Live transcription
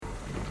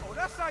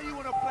you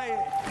want to play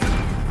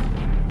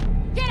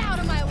it? Get out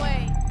of my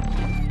way!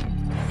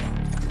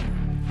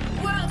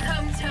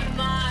 Welcome to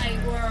my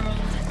world.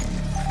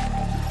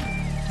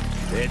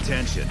 Pay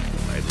attention.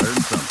 I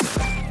learned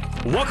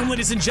something. Welcome,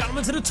 ladies and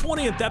gentlemen, to the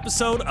 20th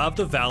episode of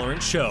The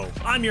Valorant Show.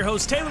 I'm your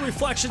host, Taylor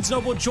Reflections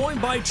Noble,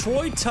 joined by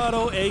Troy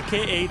Tuttle,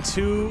 a.k.a.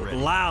 Too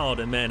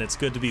Loud. And man, it's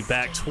good to be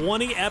back.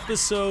 20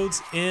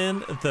 episodes in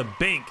the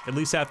bank, at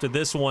least after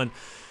this one.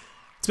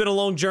 It's been a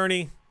long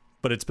journey,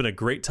 but it's been a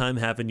great time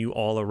having you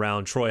all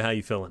around. Troy, how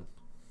you feeling?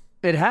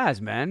 It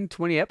has, man.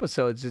 20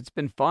 episodes. It's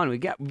been fun.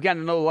 We've gotten to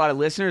know a lot of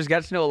listeners,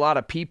 got to know a lot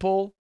of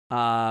people,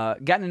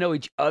 gotten to know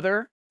each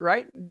other,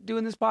 right?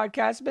 Doing this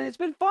podcast. It's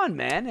been fun,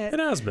 man. It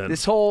has been.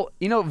 This whole,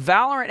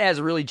 Valorant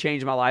has really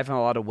changed my life in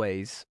a lot of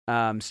ways.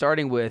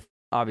 Starting with,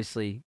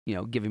 obviously,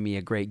 giving me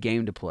a great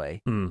game to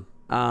play.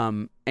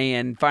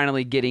 And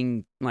finally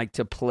getting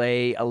to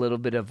play a little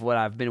bit of what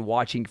I've been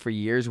watching for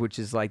years, which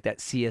is like that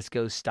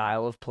CSGO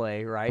style of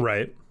play, right?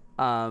 Right.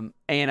 And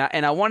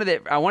I wanted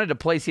to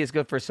play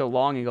CSGO for so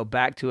long and go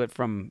back to it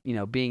from,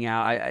 being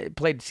out. I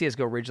played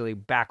CSGO originally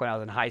back when I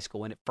was in high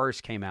school when it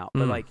first came out.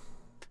 But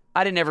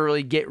I didn't ever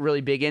really get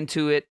really big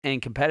into it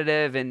and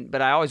competitive,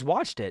 but I always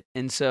watched it.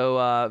 And so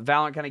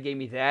Valorant kind of gave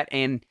me that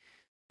and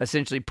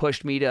essentially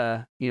pushed me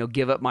to,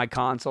 give up my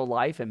console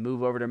life and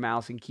move over to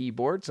mouse and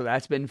keyboard. So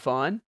that's been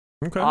fun.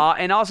 Okay.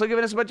 And also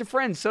giving us a bunch of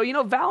friends. So,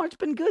 Valorant's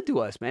been good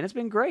to us, man. It's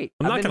been great.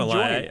 I'm not going to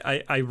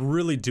lie. I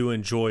really do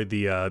enjoy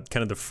the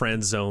kind of the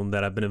friend zone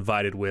that I've been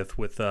invited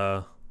with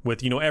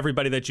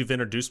everybody that you've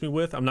introduced me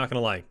with. I'm not going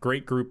to lie.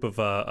 Great group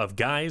of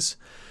guys.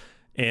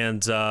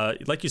 And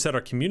like you said,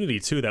 our community,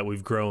 too, that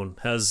we've grown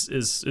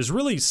is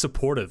really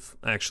supportive,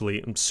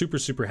 actually. I'm super,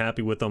 super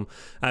happy with them.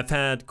 I've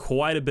had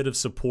quite a bit of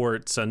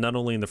support, not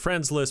only in the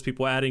friends list,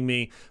 people adding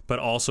me, but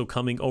also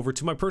coming over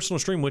to my personal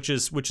stream, which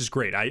is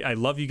great. I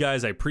love you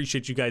guys. I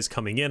appreciate you guys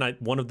coming in.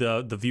 One of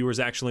the viewers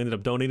actually ended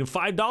up donating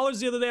 $5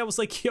 the other day. I was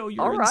like, yo,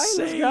 you're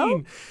insane. Let's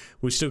go.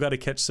 We still got to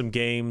catch some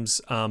games.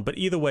 But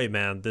either way,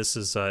 man, this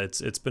is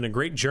it's been a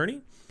great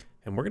journey.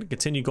 And we're going to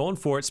continue going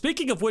for it.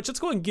 Speaking of which, let's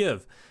go and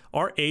give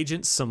our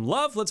agents some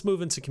love. Let's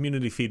move into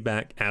community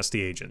feedback. Ask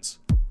the agents.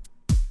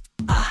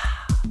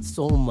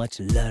 So much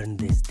learned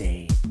this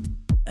day.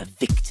 A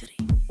victory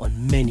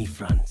on many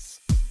fronts.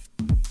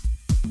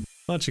 Why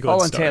don't you go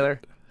and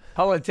start?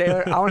 Hold on,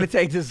 Taylor. I want to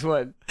take this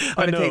one.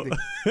 I know.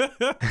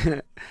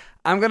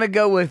 I'm going to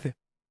go with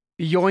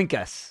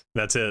Yoinkus.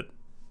 That's it.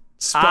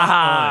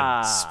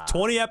 Spot on.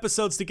 20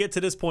 episodes to get to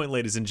this point,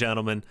 ladies and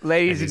gentlemen.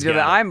 Ladies and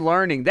gentlemen, I'm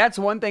learning. That's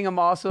one thing I'm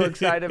also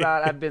excited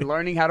about. I've been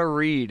learning how to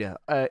read.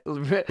 Let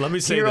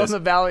me say here this.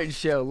 on the Valorant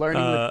Show,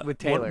 learning with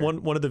Taylor.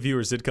 One of the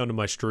viewers did come to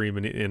my stream,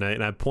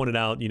 and I pointed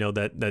out,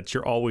 that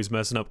you're always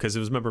messing up because it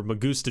was, remember,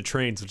 Magusta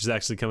Trains, which is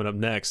actually coming up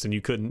next, and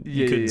you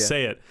couldn't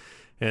say it.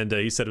 And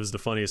he said it was the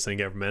funniest thing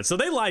ever, man. So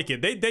they like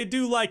it. They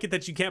do like it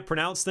that you can't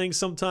pronounce things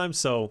sometimes.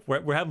 So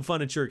we're having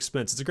fun at your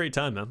expense. It's a great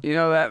time, man. You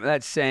know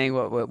that saying,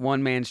 what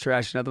one man's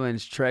trash, another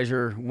man's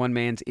treasure, one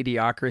man's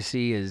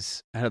idiocracy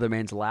is another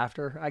man's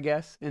laughter, I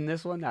guess, in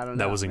this one. I don't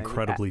know. That was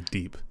incredibly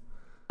deep.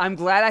 I'm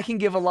glad I can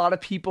give a lot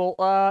of people,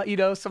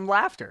 some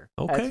laughter.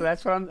 Okay.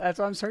 That's what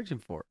I'm searching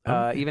for,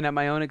 even at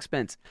my own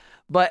expense.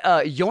 But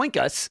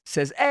Yoinkus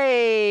says,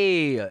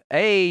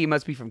 hey, you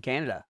must be from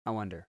Canada, I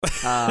wonder.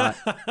 But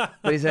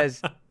he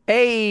says,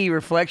 hey,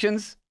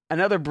 Reflections,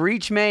 another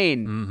breach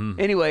main. Mm-hmm.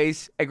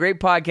 Anyways, a great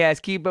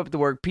podcast. Keep up the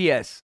work.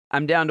 P.S.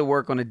 I'm down to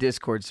work on a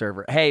Discord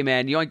server. Hey,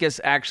 man, Yoinkus,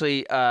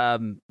 actually,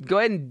 go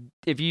ahead and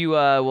if you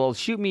will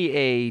shoot me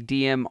a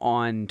DM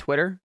on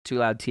Twitter,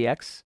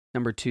 TooLoudTX.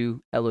 Number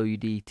 2,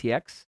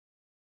 LOUDTX,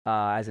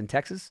 as in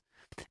Texas.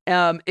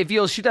 If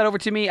you'll shoot that over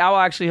to me, I will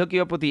actually hook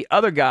you up with the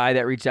other guy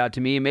that reached out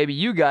to me, and maybe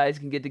you guys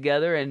can get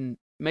together and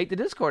make the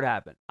Discord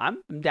happen.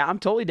 I'm down. I'm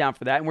totally down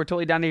for that, and we're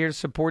totally down to here to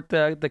support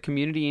the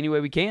community any way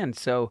we can.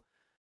 So,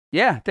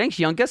 yeah, thanks,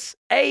 Yunkus.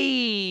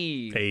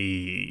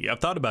 Hey,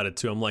 I've thought about it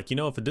too. I'm like,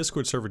 if a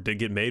Discord server did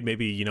get made,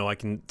 maybe I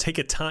can take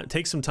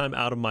some time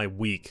out of my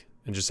week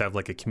and just have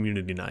like a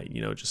community night.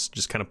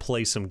 Just kind of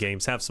play some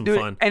games, have some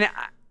fun. And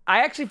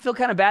I actually feel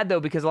kind of bad, though,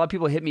 because a lot of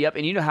people hit me up,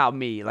 and you know how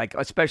me,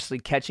 especially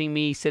catching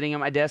me sitting at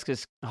my desk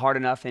is hard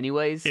enough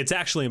anyways. It's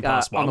actually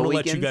impossible. I'm going to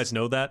let you guys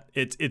know that.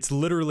 It's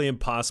literally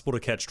impossible to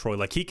catch Troy.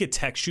 Like, he could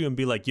text you and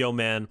be like, yo,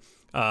 man,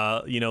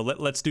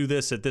 let's do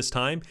this at this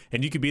time,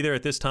 and you could be there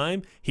at this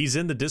time. He's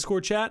in the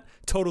Discord chat,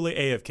 totally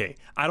AFK.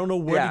 I don't know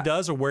what he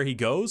does or where he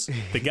goes.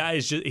 The guy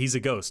he's a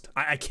ghost.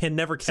 I can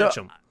never catch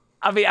him.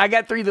 I mean, I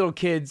got 3 little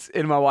kids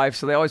and my wife,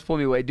 so they always pull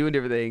me away doing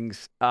different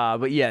things.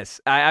 But yes,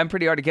 I'm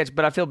pretty hard to catch,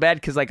 but I feel bad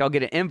because I'll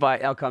get an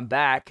invite, I'll come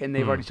back, and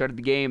they've already started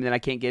the game, and then I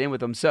can't get in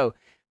with them. So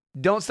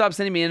don't stop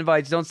sending me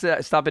invites. Don't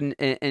stop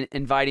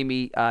inviting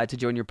me to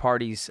join your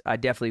parties. I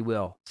definitely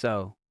will.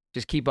 So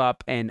just keep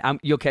up, and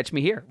you'll catch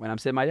me here when I'm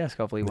sitting at my desk,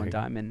 hopefully one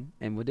time,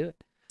 and we'll do it.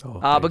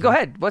 But go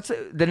ahead. What's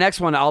the next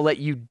one? I'll let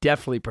you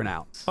definitely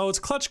pronounce. Oh, it's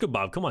Clutch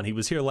Kebab. Come on. He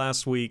was here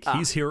last week.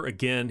 He's here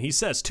again. He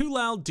says, Too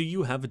Loud, do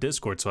you have a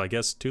Discord? So I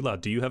guess, Too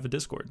Loud, do you have a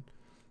Discord?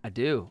 I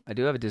do. I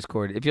do have a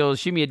Discord. If you'll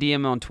shoot me a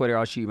DM on Twitter,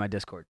 I'll shoot you my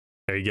Discord.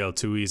 There you go.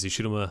 Too easy.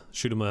 Shoot him a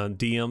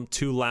DM.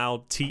 Too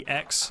Loud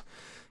TX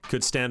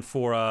could stand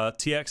for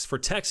TX for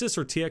Texas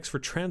or TX for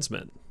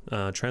transmit.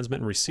 Transmit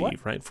and receive,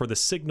 What? right? For the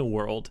Signal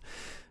World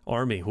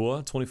Army.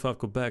 25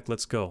 Quebec.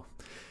 Let's go.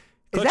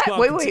 Is Clutch that,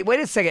 Bob wait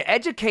a second.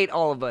 Educate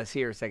all of us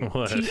here a second.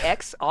 What?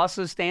 TX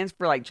also stands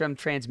for like some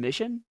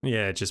transmission?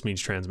 Yeah, it just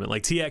means transmit.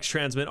 Like TX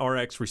transmit,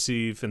 RX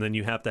receive, and then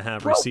you have to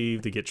have Bro,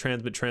 receive to get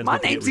transmit My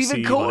to get name's even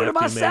receive cooler on to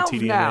FDMA, myself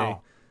TDMA.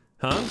 now.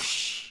 Huh?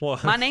 Well,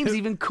 My name's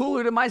even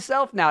cooler to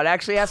myself now. It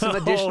actually has some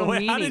additional wait,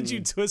 meaning. how did you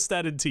twist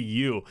that into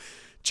you?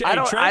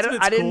 I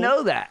Transmit's didn't cool.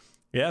 know that.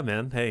 Yeah,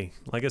 man. Hey,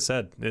 like I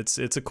said, it's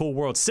a cool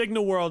world.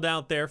 Signal world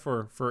out there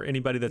for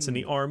anybody that's in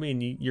the Army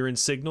and you're in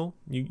Signal.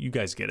 You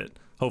guys get it.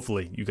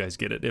 Hopefully you guys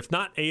get it. If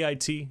not,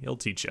 AIT, he'll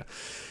teach you.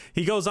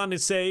 He goes on to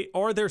say,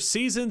 are there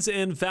seasons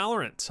in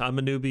Valorant? I'm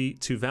a newbie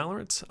to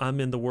Valorant. I'm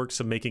in the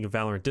works of making a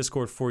Valorant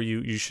Discord for you.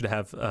 You should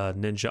have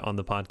Ninja on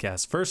the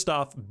podcast. First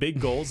off, big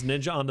goals.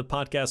 Ninja on the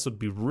podcast would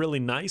be really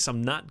nice.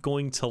 I'm not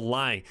going to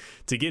lie.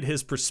 To get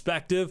his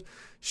perspective,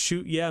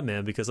 shoot, yeah,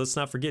 man, because let's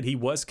not forget he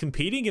was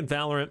competing in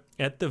Valorant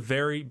at the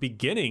very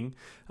beginning.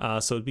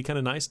 So it'd be kind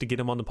of nice to get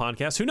him on the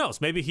podcast. Who knows?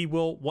 Maybe he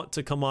will want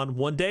to come on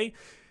one day.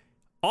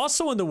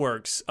 Also in the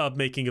works of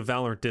making a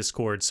Valorant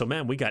Discord. So,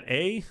 man, we got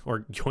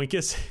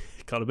Yoinkus.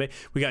 Called him A.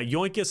 We got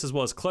Yoinkus as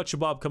well as Clutch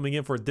Bob coming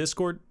in for a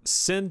Discord.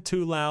 Send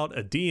Too Loud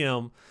a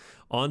DM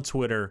on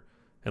Twitter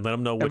and let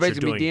them know what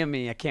Everybody's you're going to doing. be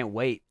DMing me. I can't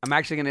wait. I'm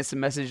actually going to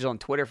send messages on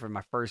Twitter for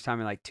my first time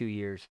in like 2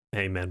 years.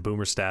 Hey, man,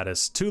 boomer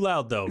status. Too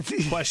Loud, though.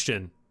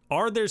 Question.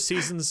 Are there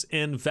seasons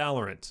in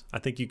Valorant? I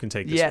think you can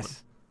take this one.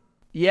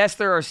 Yes,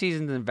 there are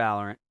seasons in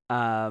Valorant.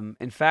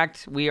 In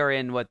fact, we are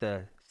in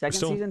the second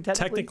season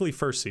technically?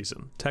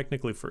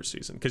 Technically first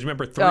season. Because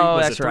remember,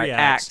 three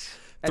acts?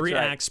 Three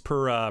acts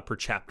per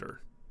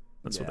chapter.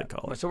 That's what they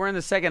call it. So we're in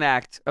the second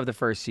act of the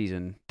first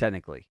season,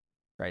 technically,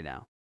 right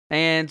now.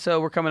 And so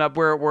we're coming up,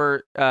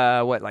 we're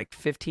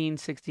 15,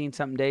 16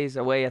 something days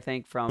away, I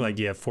think, from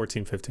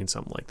 14, 15,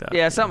 something like that.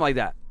 Yeah, something like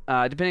that.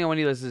 Depending on when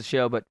you listen to the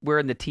show, but we're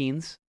in the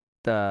teens,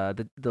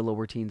 the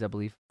lower teens, I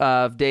believe,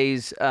 of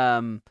days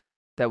that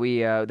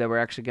we're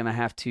actually gonna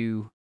have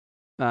to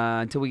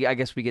until I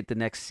guess we get the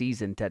next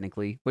season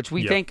technically, which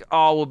we think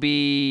all will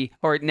be,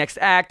 or next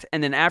act,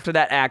 and then after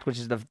that act, which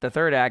is the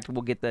third act,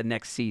 we'll get the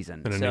next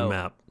season and a new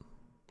map.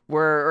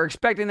 We're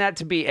expecting that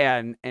to be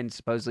and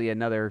supposedly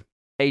another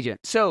agent.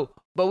 So,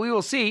 but we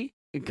will see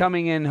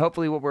coming in.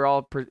 Hopefully, what we're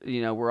all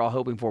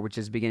hoping for, which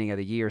is beginning of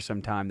the year,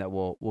 sometime that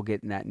we'll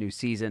get in that new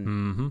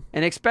season,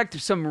 and expect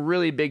some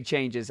really big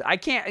changes. I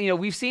can't,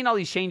 we've seen all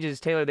these changes,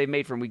 Taylor, they've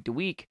made from week to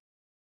week.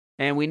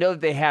 And we know that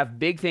they have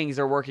big things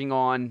they're working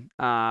on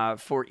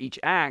for each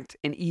act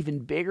and even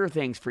bigger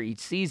things for each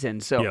season.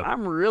 So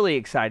I'm really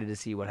excited to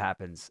see what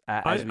happens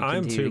as we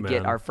continue to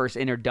get our first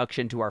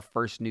introduction to our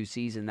first new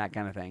season, that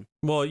kind of thing.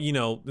 Well,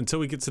 until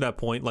we get to that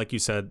point, like you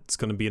said, it's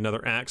going to be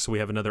another act. So we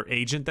have another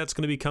agent that's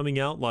going to be coming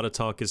out. A lot of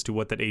talk as to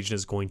what that agent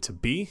is going to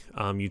be.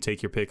 You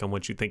take your pick on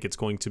what you think it's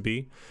going to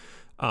be.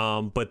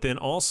 But then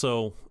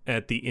also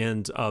at the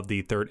end of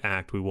the third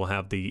act, we will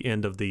have the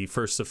end of the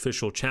first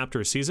official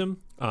chapter season,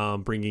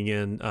 bringing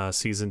in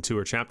season 2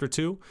 or chapter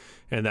 2,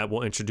 and that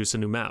will introduce a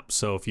new map.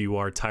 So if you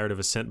are tired of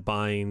Ascent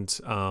Bind,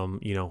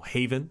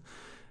 Haven,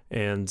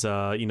 and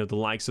the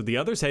likes of the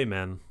others, hey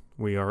man,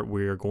 we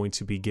are going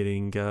to be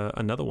getting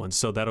another one.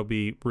 So that'll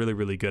be really,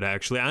 really good.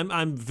 Actually,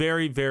 I'm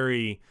very,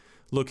 very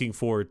looking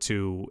forward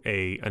to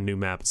a new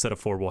map. Instead of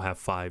 4, we'll have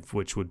 5,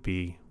 which would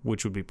be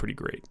pretty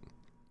great.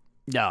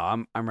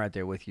 No, I'm right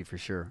there with you for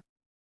sure.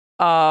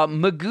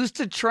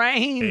 Magusta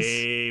Trains.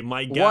 Hey,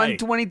 my guy.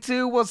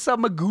 122. What's up,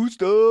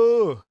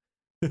 Magusta?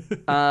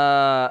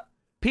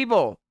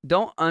 People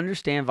don't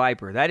understand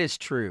Viper. That is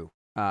true.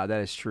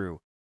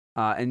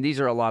 And these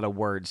are a lot of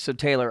words. So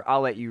Taylor,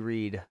 I'll let you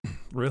read.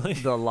 Really?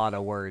 The lot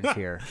of words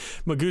here.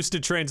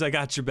 Magusta Trains, I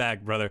got your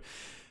back, brother.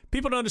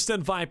 People don't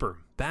understand Viper.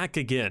 Back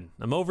again.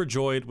 I'm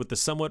overjoyed with the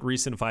somewhat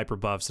recent Viper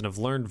buffs and have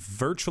learned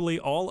virtually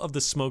all of the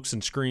smokes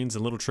and screens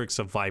and little tricks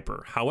of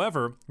Viper.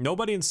 However,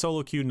 nobody in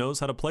solo queue knows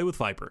how to play with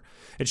Viper.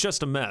 It's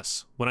just a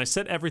mess when I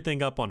set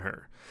everything up on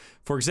her.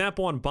 For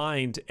example, on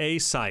Bind A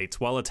site,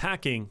 while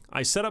attacking,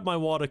 I set up my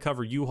wall to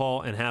cover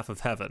U-Haul and half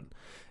of Heaven,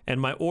 and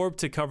my orb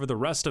to cover the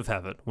rest of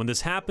Heaven. When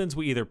this happens,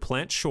 we either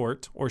plant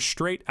short or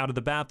straight out of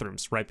the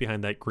bathrooms, right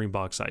behind that green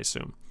box, I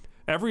assume.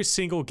 Every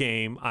single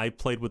game I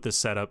played with this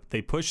setup,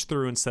 they push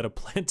through instead of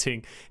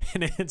planting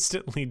and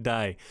instantly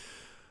die.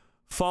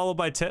 Followed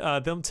by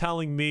them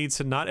telling me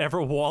to not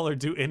ever wall or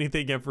do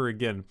anything ever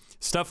again.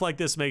 Stuff like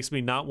this makes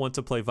me not want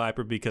to play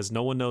Viper because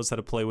no one knows how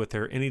to play with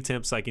her. Any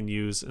tips I can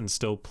use and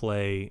still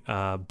play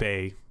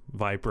Bay,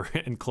 Viper,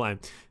 and climb.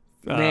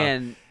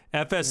 Man.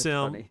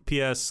 FSM,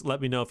 PS,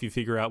 let me know if you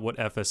figure out what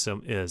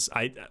FSM is.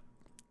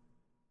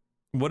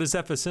 What is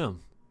FSM?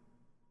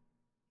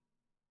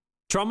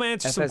 Try to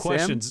answer some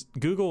questions.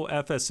 Google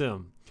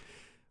FSM.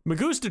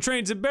 Magusta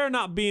Trains, it better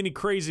not be any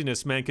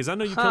craziness, man, because I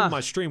know you come to my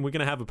stream, we're going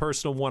to have a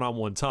personal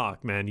one-on-one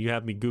talk, man. You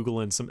have me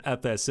Googling some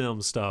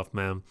FSM stuff,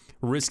 man.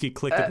 Risky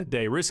click of the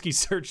day, risky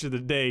search of the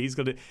day. He's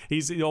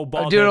the old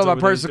ball. I'm doing it on my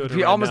personal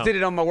computer. Almost did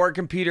it on my work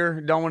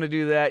computer. Don't want to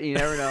do that. You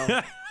never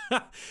know.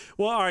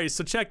 Well, all right,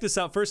 so check this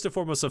out. First and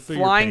foremost,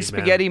 Flying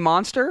Spaghetti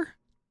Monster?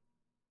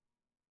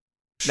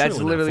 That's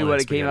literally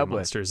what it came up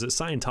with. Is it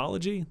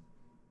Scientology?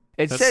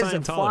 It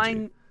says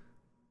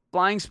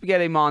Flying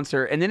Spaghetti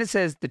Monster, and then it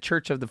says the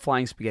Church of the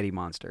Flying Spaghetti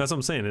Monster. That's what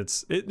I'm saying.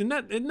 Isn't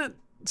that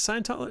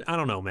Scientology? I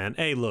don't know, man.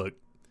 Hey, look.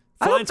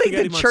 I don't think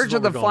the Church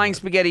of the Flying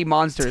Spaghetti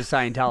Monster is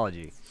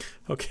Scientology.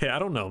 Okay, I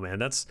don't know, man.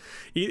 That's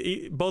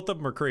both of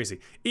them are crazy.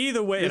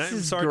 Either way, this and I'm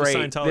is sorry great. to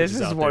Scientology. This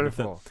is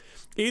wonderful.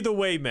 Either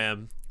way,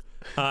 man.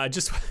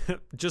 Just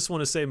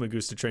want to say,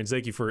 Magusta Trains,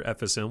 thank you for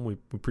FSM. We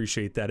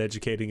appreciate that,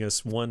 educating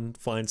us one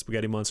flying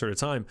spaghetti monster at a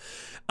time.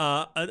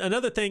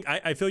 Another thing,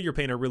 I feel your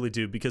pain, I really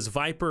do, because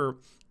Viper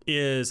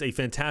is a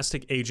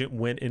fantastic agent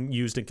when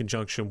used in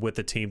conjunction with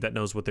a team that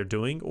knows what they're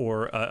doing,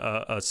 or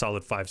a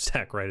solid 5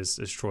 stack, right? As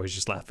Troy's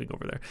just laughing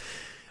over there.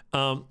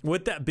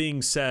 With that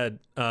being said,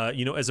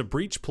 as a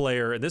Breach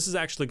player, and this is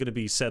actually going to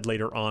be said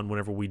later on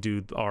whenever we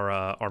do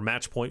our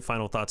match point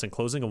final thoughts and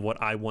closing of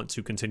what I want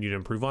to continue to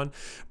improve on.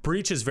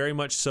 Breach is very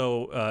much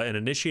so an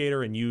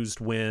initiator and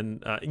used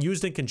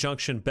in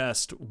conjunction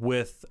best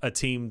with a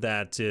team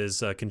that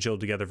is congealed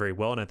together very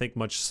well, and I think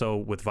much so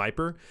with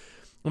Viper.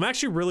 I'm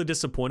actually really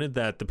disappointed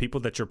that the people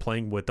that you're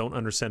playing with don't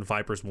understand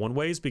Viper's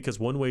one-ways,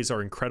 because one-ways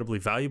are incredibly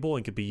valuable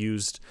and can be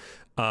used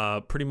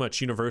pretty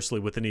much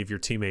universally with any of your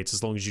teammates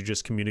as long as you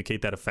just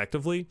communicate that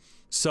effectively.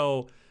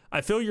 So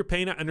I feel your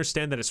pain. I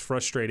understand that it's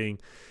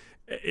frustrating.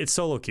 It's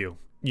solo queue.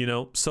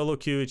 Solo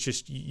queue, it's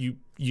just you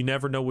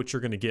never know what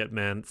you're going to get,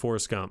 man.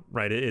 Forrest Gump,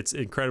 right? It's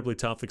incredibly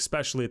tough,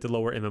 especially at the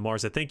lower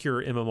MMRs. I think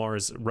your MMR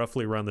is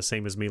roughly around the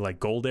same as me, like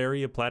gold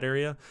area, plat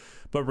area.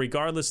 But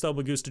regardless, though,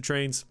 Magusta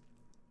Trains,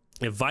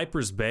 if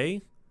Viper's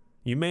Bay,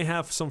 you may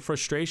have some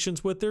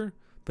frustrations with her,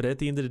 but at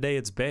the end of the day,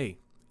 it's Bay.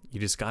 You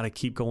just got to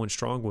keep going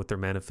strong with her,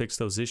 man, and fix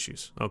those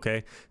issues,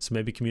 okay? So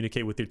maybe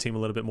communicate with your team a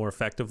little bit more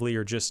effectively,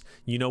 or just,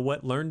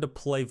 learn to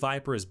play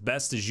Viper as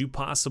best as you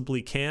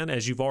possibly can,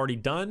 as you've already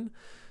done,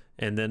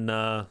 and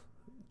then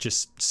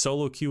just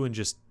solo queue and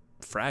just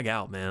frag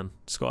out, man.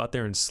 Just go out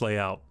there and slay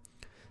out.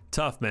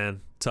 Tough,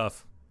 man.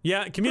 Tough.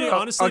 Yeah,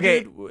 honestly,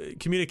 okay. Dude,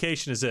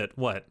 communication is it.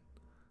 What?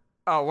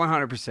 Oh,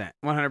 100%.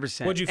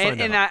 100%. What'd you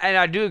find out? And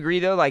I do agree,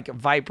 though, like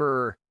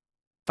Viper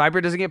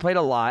doesn't get played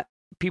a lot.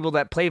 People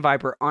that play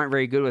Viper aren't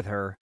very good with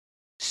her.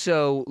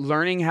 So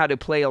learning how to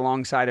play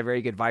alongside a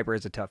very good Viper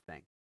is a tough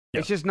thing. Yep.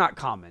 It's just not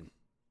common.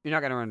 You're not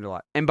going to run into a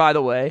lot. And by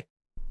the way,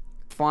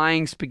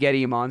 Flying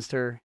Spaghetti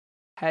Monster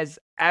has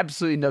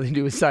absolutely nothing to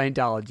do with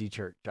Scientology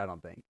Church, I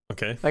don't think.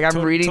 Okay. Like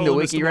I'm reading the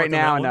wiki right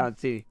now, and I don't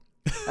see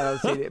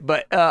it.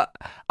 But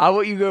I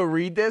want you to go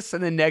read this,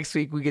 and then next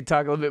week we could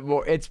talk a little bit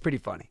more. It's pretty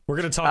funny. We're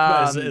going to talk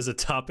about it as a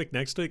topic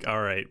next week?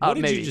 All right. What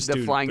did you just the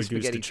do, Flying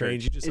Spaghetti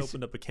Church? You just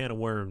opened up a can of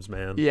worms,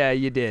 man. Yeah,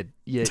 you did.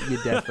 You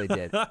definitely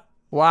did.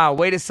 Wow,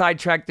 way to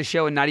sidetrack the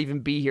show and not even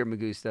be here,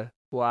 Magusta.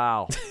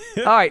 Wow.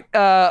 All right.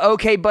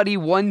 Okay, buddy.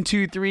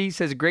 123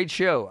 says great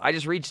show. I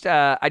just reached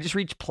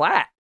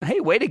plat. Hey,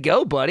 way to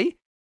go, buddy.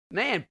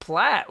 Man,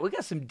 plat. We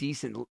got some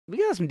decent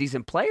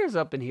players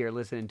up in here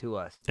listening to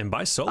us. And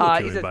by solo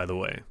queuing, by the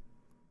way.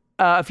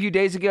 A few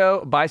days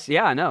ago,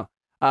 I know.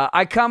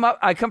 I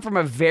come from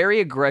a very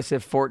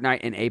aggressive Fortnite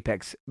and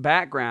Apex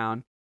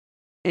background,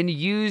 and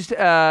used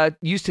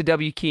to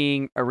W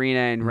King Arena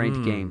and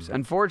ranked games.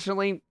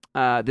 Unfortunately,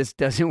 this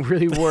doesn't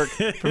really work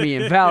for me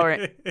in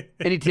Valorant.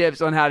 Any tips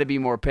on how to be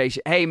more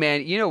patient? Hey,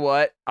 man, you know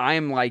what? I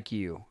am like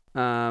you,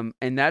 and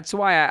that's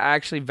why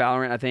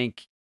Valorant, I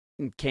think,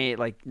 can't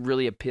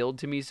really appealed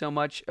to me so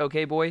much.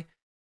 Okay, boy,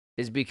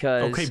 is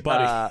because okay,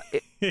 buddy.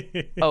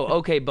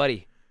 Okay,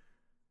 buddy.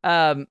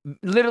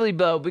 Literally,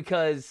 Bo,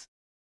 because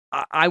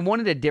I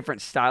wanted a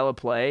different style of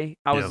play.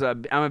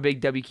 I'm a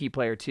big W key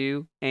player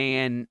too,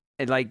 and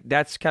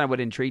that's kind of what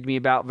intrigued me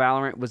about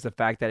Valorant, was the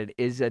fact that it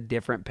is a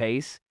different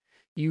pace.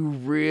 You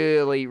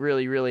really,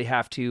 really, really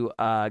have to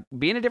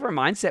be in a different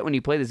mindset when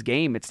you play this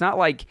game. It's not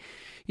like,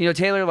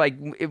 Taylor,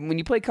 when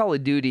you play Call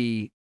of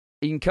Duty,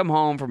 you can come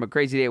home from a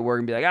crazy day at work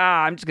and be like,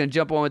 I'm just going to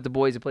jump on with the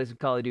boys and play some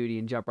Call of Duty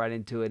and jump right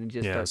into it and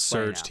just start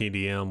Surge, slaying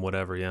TDM,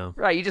 whatever, yeah.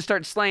 Right, you just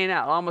start slaying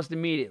out almost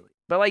immediately.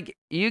 But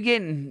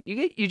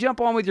you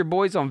jump on with your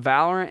boys on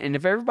Valorant, and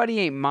if everybody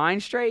ain't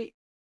mind straight,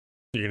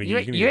 you ain't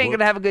going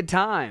to have a good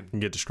time. You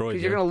get destroyed.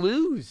 Because you're going to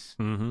lose.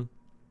 Mm-hmm.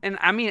 And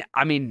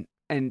I mean,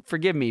 and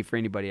forgive me for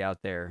anybody out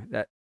there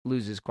that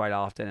loses quite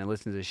often and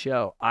listens to the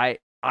show. I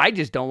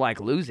just don't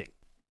like losing.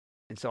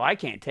 And so I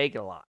can't take it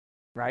a lot,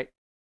 right?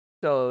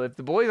 So if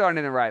the boys aren't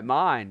in the right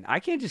mind, I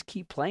can't just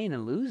keep playing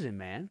and losing,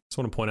 man. Just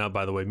want to point out,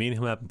 by the way, me and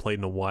him haven't played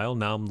in a while.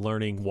 Now I'm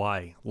learning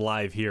why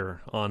live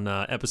here on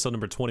episode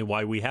number 20,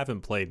 why we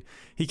haven't played.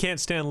 He can't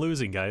stand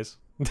losing, guys.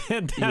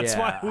 That's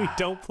why we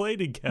don't play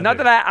together. Not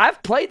that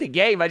I've played the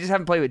game. I just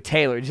haven't played with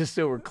Taylor, just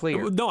so we're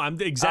clear. No,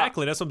 that's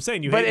what I'm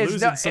saying. You but hate it's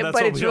losing, not, so that's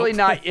but why it's we really don't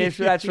not. play.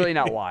 That's really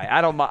not why.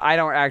 I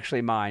don't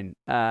actually mind.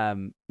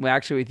 Well,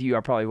 actually, with you, I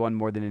probably won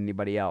more than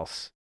anybody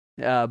else.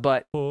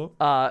 But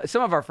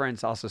some of our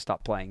friends also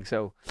stopped playing.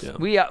 So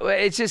we.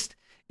 It's just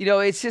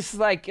it's just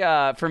like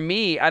for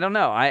me, I don't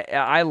know.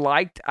 I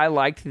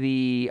liked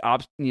the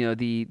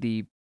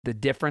the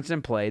difference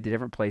in play, the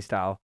different play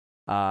style,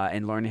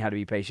 and learning how to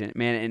be patient.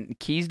 Man, and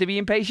keys to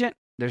being patient,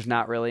 there's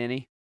not really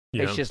any.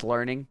 Yeah. It's just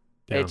learning.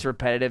 Yeah. It's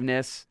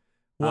repetitiveness.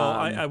 Well,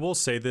 I will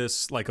say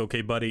this, like,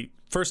 okay, buddy,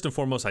 first and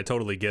foremost, I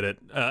totally get it.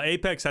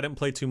 Apex, I didn't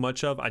play too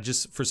much of. I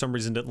just, for some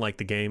reason, didn't like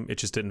the game. It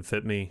just didn't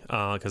fit me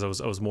because I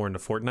was more into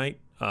Fortnite.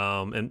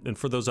 And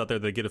for those out there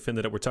that get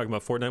offended that we're talking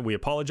about Fortnite, we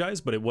apologize,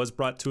 but it was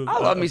brought to I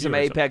love me some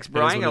Apex,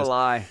 bro. I ain't gonna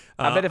lie.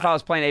 I bet if I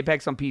was playing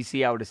Apex on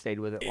PC, I would have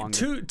stayed with it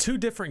longer. Two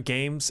different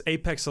games.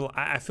 Apex,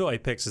 I feel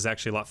Apex is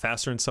actually a lot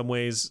faster in some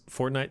ways.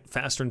 Fortnite,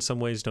 faster in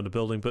some ways, the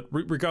building. But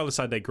regardless,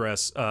 I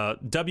digress.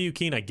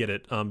 W.Keen, I get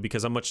it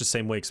because I'm much the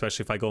same way,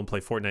 especially if I go and play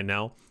Fortnite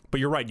now. But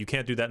you're right, you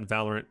can't do that in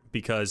Valorant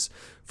because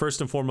first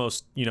and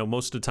foremost,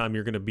 most of the time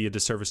you're going to be a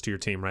disservice to your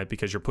team, right?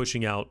 Because you're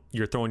pushing out,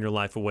 you're throwing your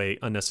life away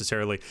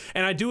unnecessarily.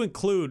 And I do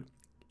include,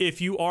 if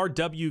you are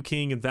W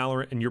King in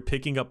Valorant and you're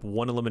picking up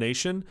one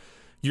elimination,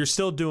 you're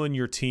still doing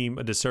your team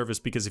a disservice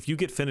because if you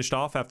get finished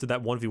off after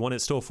that 1v1,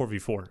 it's still a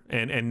 4v4.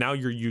 And now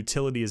your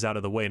utility is out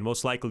of the way. And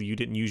most likely you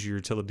didn't use your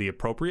utility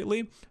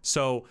appropriately.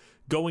 So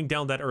going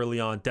down that early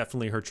on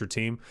definitely hurts your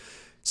team.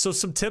 So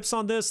some tips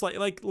on this,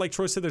 like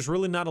Troy said, there's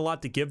really not a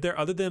lot to give there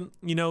other than,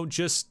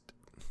 just,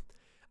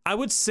 I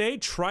would say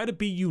try to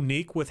be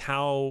unique with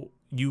how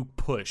you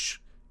push.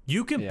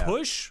 You can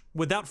push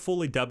without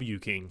fully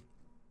W-king.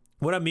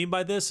 What I mean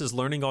by this is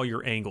learning all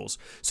your angles.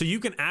 So you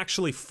can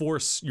actually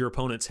force your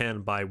opponent's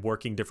hand by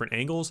working different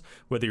angles,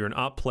 whether you're an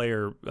op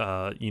player,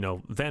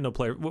 Vandal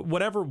player,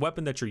 whatever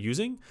weapon that you're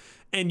using.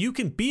 And you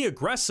can be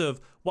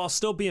aggressive while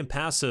still being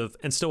passive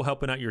and still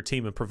helping out your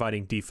team and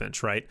providing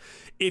defense, right?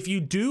 If you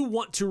do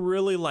want to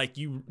really,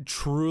 you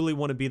truly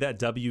want to be that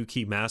W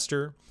key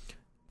master,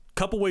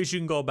 couple ways you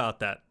can go about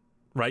that.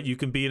 Right? You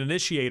can be an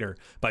initiator.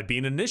 By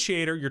being an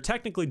initiator, you're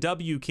technically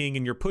W king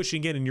and you're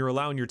pushing in and you're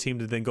allowing your team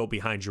to then go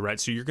behind you, right?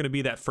 So you're going to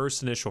be that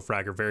first initial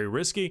fragger. Very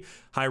risky,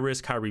 high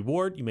risk, high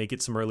reward. You may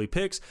get some early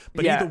picks.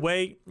 But either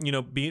way,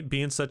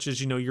 being such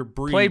as, your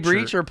breach. Play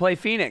breach or play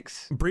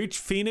Phoenix. Breach,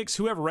 Phoenix,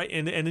 whoever, right?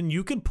 And then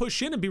you can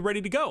push in and be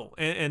ready to go.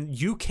 And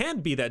you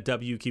can be that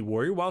W key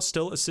warrior while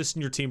still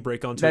assisting your team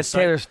break onto That's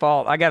Taylor's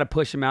fault. I got to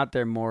push him out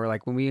there more.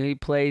 Like when he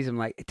plays, I'm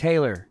like,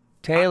 Taylor,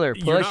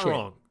 push You're not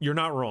wrong. You're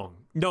not wrong.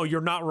 No,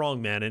 you're not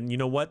wrong, man. And you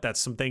know what? That's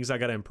some things I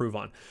got to improve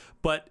on.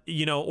 But,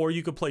 or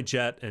you could play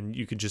Jet and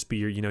you could just be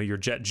your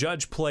Jet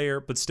Judge player,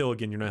 but still,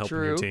 again, you're not helping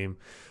your team.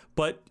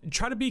 But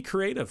try to be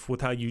creative with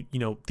how you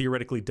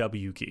theoretically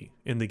W key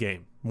in the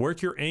game.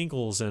 Work your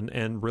angles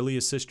and really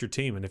assist your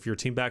team. And if your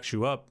team backs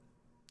you up,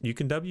 you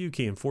can W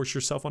key and force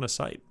yourself on a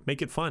site.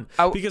 Make it fun.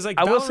 Because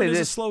Valorant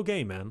is a slow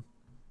game, man.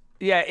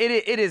 Yeah,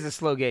 it is a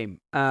slow game.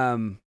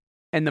 And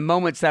the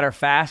moments that are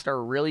fast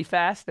are really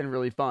fast and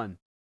really fun.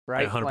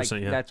 Right,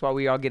 100%. That's why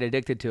we all get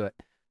addicted to it,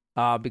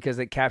 because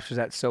it captures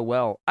that so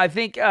well. I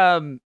think, the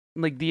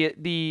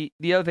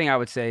other thing I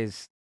would say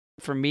is,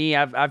 for me,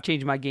 I've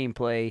changed my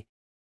gameplay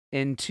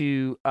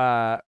into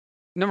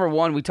number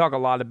one. We talk a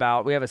lot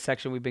about. We have a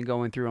section we've been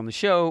going through on the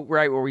show,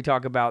 right, where we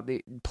talk about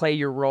play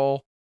your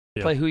role,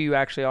 play who you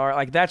actually are.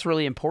 Like that's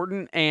really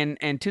important,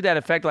 and to that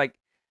effect,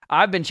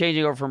 I've been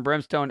changing over from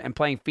Brimstone and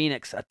playing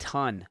Phoenix a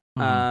ton.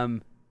 Mm-hmm.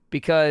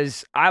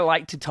 Because I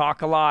like to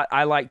talk a lot.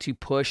 I like to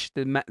push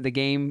the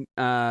game.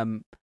 I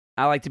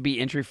like to be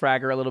entry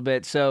fragger a little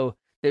bit. So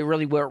it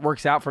really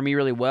works out for me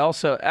really well.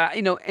 So,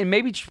 and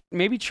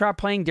maybe try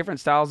playing different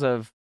styles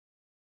of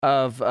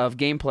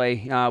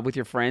gameplay with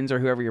your friends or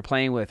whoever you're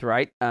playing with,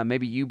 right?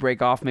 Maybe you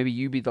break off. Maybe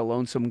you be the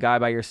lonesome guy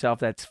by yourself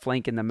that's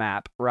flanking the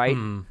map, right?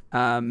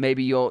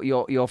 Maybe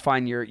you'll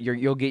find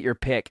you'll get your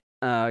pick.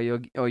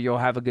 You'll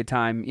have a good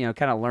time,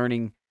 kind of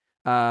learning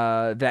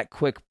that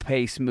quick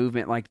pace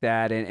movement like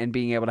that and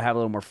being able to have a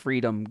little more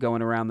freedom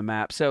going around the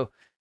map. So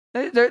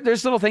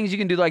there's little things you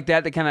can do like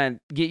that kind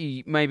of get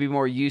you maybe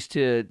more used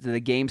to the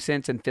game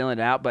sense and feeling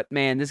it out. But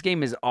man, this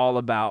game is all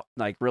about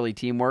really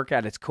teamwork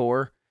at its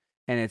core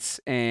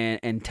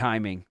and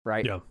timing,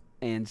 right? Yeah.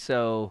 And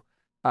so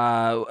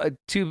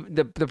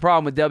the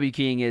problem with W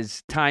keying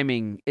is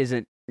timing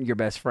isn't your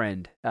best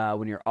friend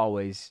when you're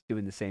always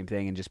doing the same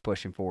thing and just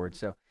pushing forward.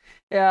 So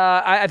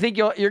I think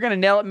you're gonna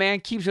nail it,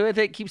 man. Keep with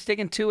it, keep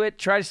sticking to it,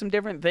 try some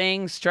different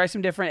things, try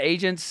some different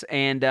agents,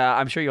 and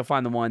I'm sure you'll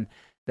find the one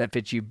that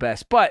fits you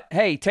best. But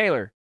hey,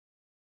 Taylor,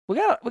 we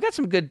got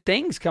some good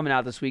things coming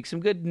out this week,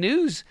 some good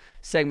news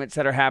segments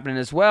that are happening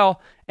as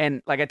well.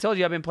 And like I told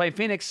you, I've been playing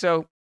Phoenix,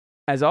 so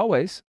as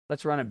always,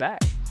 let's run it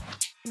back.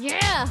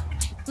 Yeah,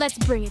 let's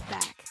bring it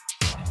back.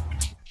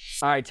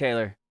 All right,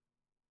 Taylor.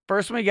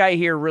 First one we got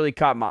here really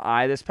caught my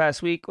eye this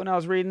past week when I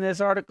was reading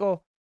this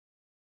article.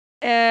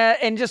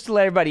 And just to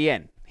let everybody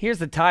in, here's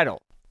the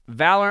title.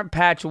 Valorant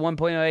patch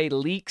 1.08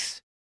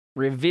 leaks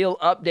Reveal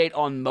update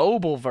on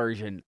mobile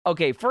version.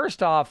 Okay,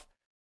 first off,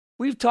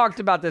 we've talked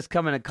about this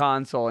coming to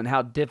console and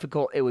how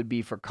difficult it would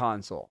be for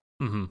console.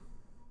 Mm-hmm.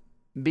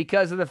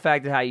 Because of the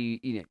fact that how you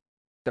know,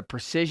 the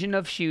precision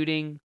of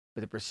shooting,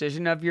 with the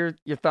precision of your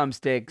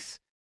thumbsticks,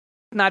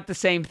 not the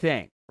same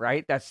thing,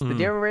 right? That's the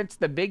difference,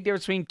 the big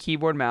difference between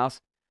keyboard and mouse.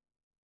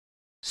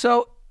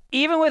 So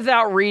even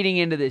without reading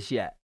into this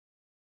yet,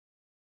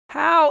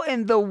 how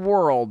in the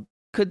world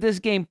could this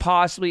game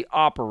possibly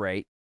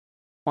operate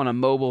on a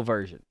mobile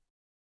version?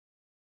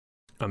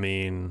 I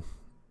mean,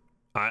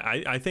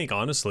 I think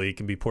honestly it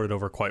can be ported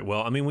over quite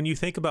well. I mean, when you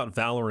think about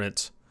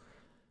Valorant,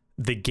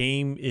 the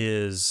game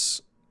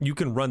is, you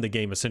can run the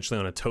game essentially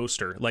on a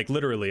toaster, like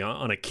literally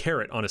on a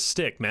carrot, on a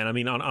stick, man. I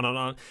mean,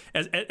 on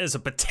as a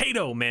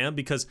potato, man,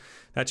 because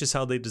that's just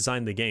how they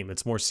designed the game.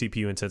 It's more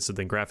CPU intensive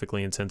than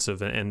graphically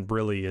intensive, and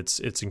really it's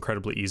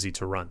incredibly easy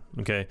to run.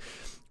 Okay.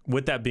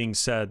 With that being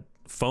said,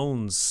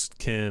 phones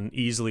can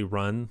easily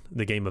run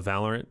the game of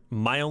Valorant.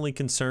 My only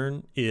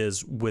concern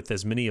is with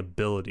as many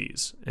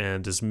abilities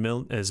and as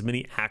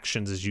many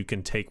actions as you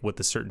can take with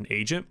a certain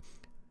agent,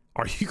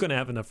 are you going to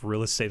have enough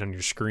real estate on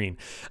your screen?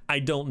 I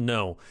don't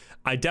know.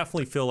 I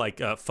definitely feel like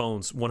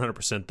phones,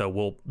 100% though,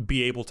 will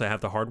be able to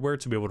have the hardware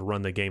to be able to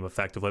run the game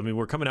effectively. I mean,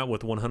 we're coming out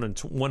with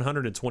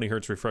 120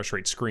 hertz refresh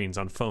rate screens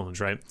on phones,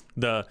 right?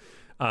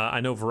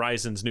 I know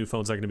Verizon's new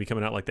phones are going to be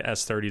coming out like the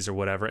S30s or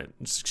whatever.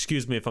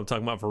 Excuse me if I'm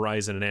talking about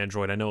Verizon and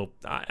Android. I know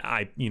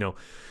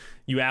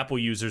you Apple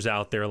users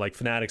out there like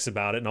fanatics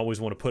about it and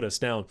always want to put us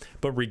down.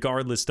 But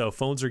regardless, though,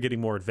 phones are getting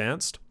more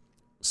advanced.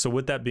 So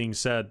with that being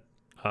said,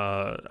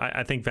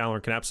 I think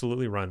Valorant can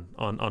absolutely run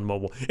on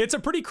mobile. It's a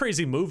pretty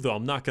crazy move, though.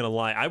 I'm not going to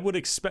lie. I would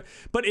expect,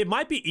 but it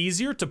might be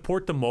easier to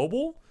port to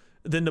mobile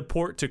than to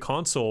port to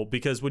console,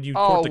 because when you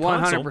port to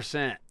console,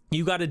 100%.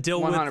 You got to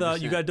deal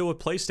 100%. with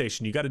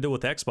PlayStation. You got to deal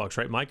with Xbox,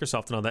 right?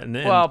 Microsoft and all that. And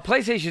well,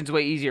 PlayStation's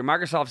way easier.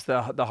 Microsoft's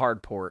the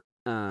hard port.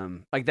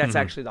 Like that's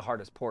actually the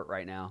hardest port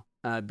right now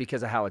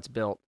because of how it's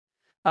built.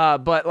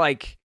 But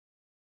like,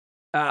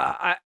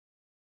 versus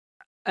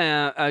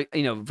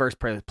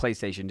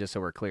PlayStation. Just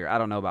so we're clear, I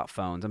don't know about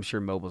phones. I'm sure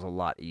mobile's a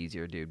lot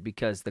easier, dude,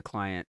 because the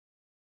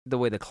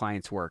way the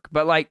clients work.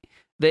 But like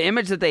the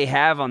image that they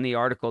have on the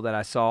article that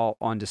I saw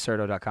on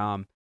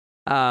Deserto.com,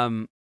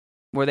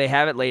 where they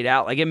have it laid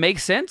out, like it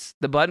makes sense.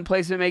 The button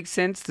placement makes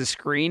sense. The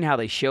screen, how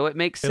they show it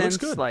makes sense. It looks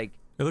good. Like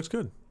it looks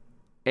good.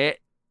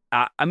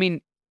 I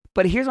mean,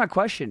 but here's my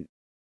question: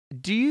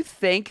 do you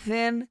think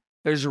then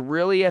there's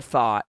really a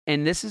thought?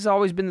 And this has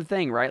always been the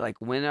thing, right? Like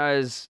when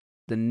is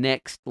the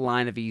next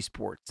line of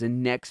esports, the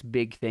next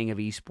big thing of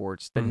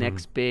esports, the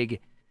next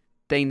big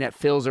thing that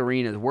fills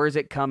arenas? Where's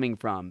it coming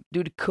from,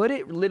 dude? Could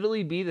it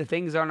literally be the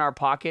things on our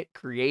pocket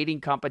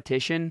creating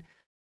competition?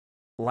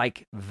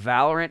 Like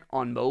Valorant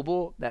on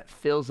mobile that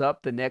fills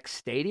up the next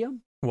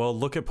stadium? Well,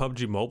 look at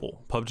PUBG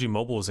Mobile. PUBG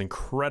Mobile is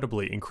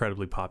incredibly,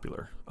 incredibly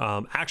popular.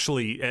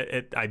 Actually,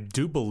 I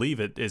do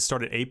believe it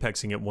started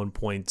apexing at one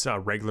point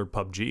regular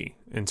PUBG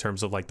in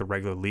terms of like the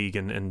regular league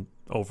and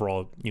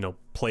overall,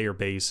 player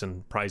base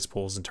and prize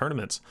pools and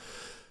tournaments.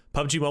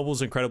 PUBG Mobile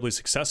is incredibly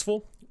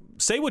successful.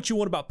 Say what you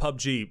want about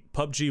PUBG.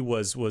 PUBG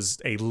was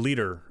a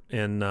leader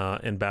in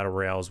battle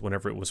royales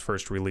whenever it was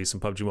first released,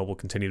 and PUBG Mobile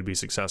continued to be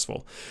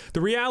successful.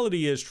 The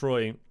reality is,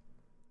 Troy,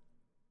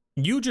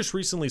 you just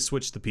recently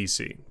switched to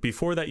PC.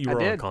 Before that, you were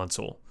on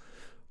console.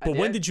 But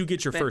when did you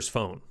get your first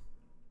phone?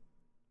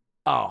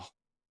 Oh,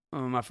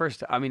 my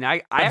first. I mean,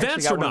 I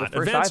actually got one of the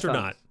first Advanced iPhones. or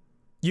not?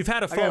 You've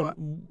had a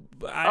phone.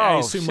 I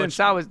assume since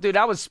I was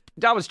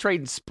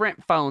trading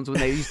Sprint phones when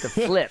they used to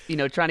flip,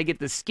 trying to get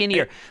the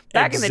skinnier.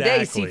 Back in the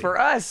day, see, for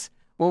us,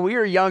 when we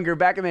were younger,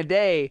 back in the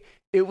day,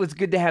 it was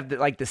good to have the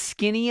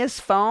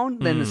skinniest phone.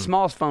 Then the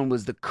smallest phone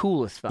was the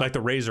coolest phone. Like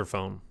the Razr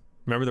phone.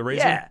 Remember the Razr?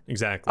 Yeah.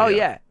 Exactly. Oh,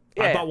 yeah.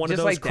 I bought one of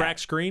those like cracked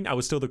screen. I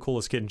was still the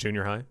coolest kid in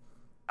junior high.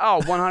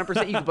 Oh,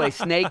 100%. You could play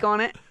Snake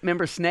on it.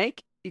 Remember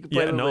Snake? You could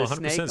play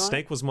 100%. Snake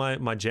Snake was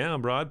my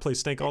jam, bro. I'd play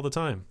Snake all the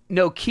time.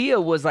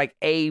 Nokia was like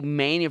a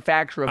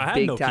manufacturer of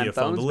big time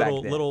phones the back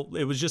then.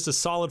 It was just a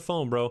solid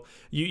phone, bro.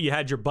 You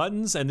had your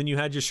buttons and then you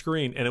had your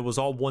screen, and it was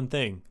all one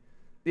thing.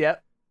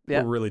 Yep.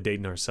 We're really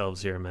dating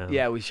ourselves here, man.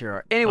 Yeah, we sure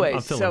are. Anyway,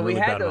 I'm so really we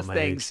had those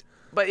things.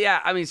 But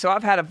yeah, I mean, so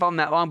I've had a phone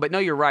that long, but no,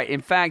 you're right.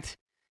 In fact,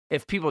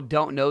 if people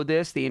don't know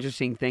this, the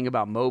interesting thing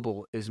about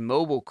mobile is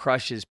mobile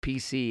crushes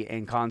PC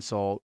and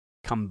console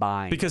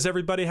combined. Because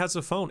everybody has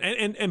a phone.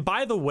 And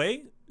by the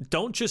way,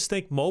 don't just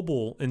think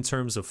mobile in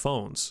terms of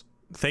phones.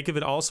 Think of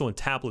it also in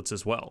tablets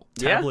as well.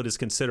 Tablet is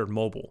considered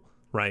mobile,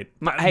 right?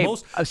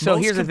 Most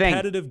here's the thing.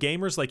 Competitive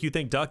gamers, like you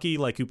think Ducky,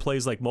 like who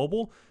plays like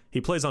mobile, he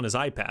plays on his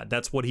iPad.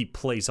 That's what he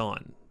plays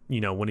on,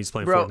 when he's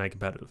playing Fortnite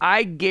competitive.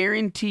 I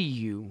guarantee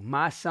you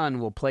my son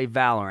will play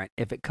Valorant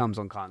if it comes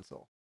on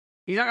console.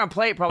 He's not going to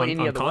play it probably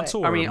any other way.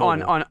 I mean,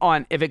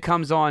 on if it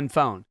comes on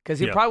phone, because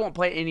he probably won't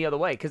play it any other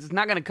way because it's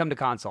not going to come to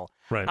console.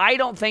 Right. I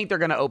don't think they're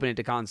going to open it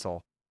to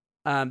console.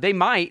 They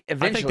might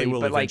eventually. I think they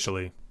will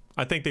eventually.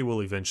 I think they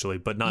will eventually,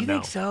 but not now. You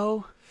think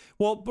so?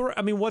 Well,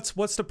 I mean,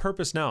 what's the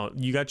purpose now?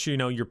 You got your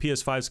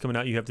PS5's coming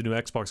out. You have the new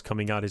Xbox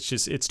coming out.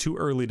 It's too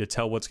early to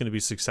tell what's going to be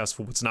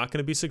successful, what's not going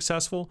to be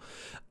successful.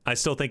 I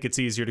still think it's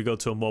easier to go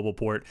to a mobile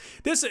port.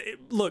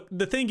 Look,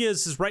 the thing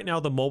is right now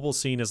the mobile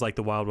scene is like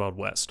the Wild Wild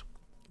West.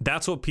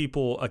 That's what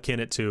people akin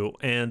it to,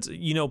 and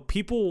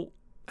people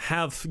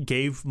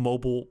gave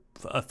mobile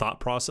a thought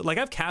process. Like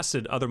I've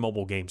casted other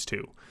mobile games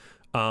too.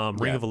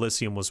 Ring of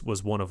Elysium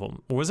was one of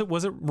them. Or was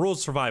it Rules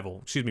of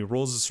Survival? Excuse me,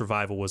 Rules of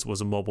Survival was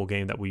a mobile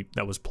game that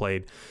was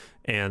played,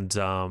 and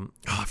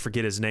I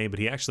forget his name, but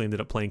he actually ended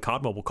up playing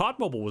COD Mobile. COD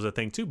Mobile was a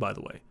thing too, by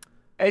the way.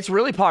 It's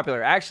really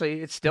popular.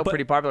 Actually, it's still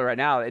pretty popular right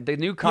now. The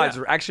new CODs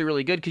are actually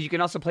really good because you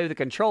can also play with a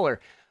controller.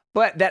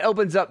 But that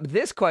opens up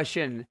this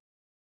question.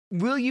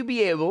 Will you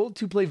be able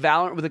to play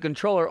Valorant with a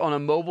controller on a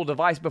mobile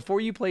device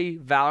before you play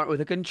Valorant with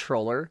a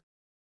controller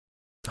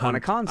on a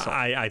console?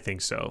 I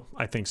think so.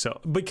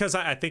 Because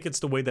I think it's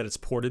the way that it's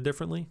ported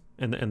differently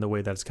and the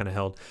way that it's kind of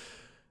held.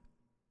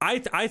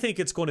 I think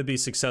it's going to be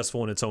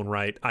successful in its own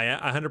right. I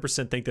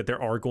 100% think that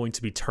there are going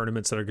to be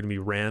tournaments that are going to be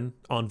ran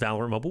on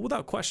Valorant Mobile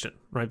without question,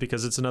 right?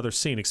 Because it's another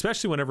scene,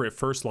 especially whenever it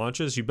first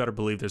launches. You better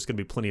believe there's going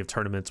to be plenty of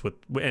tournaments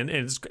and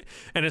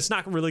it's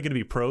not really going to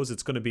be pros.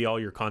 It's going to be all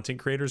your content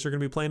creators are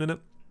going to be playing in it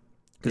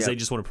because they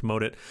just want to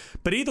promote it.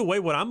 But either way,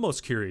 what I'm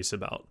most curious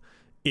about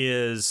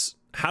is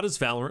how does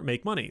Valorant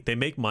make money? They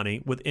make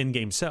money with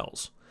in-game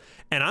sales,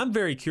 and I'm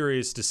very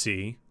curious to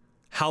see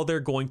how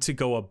they're going to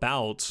go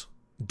about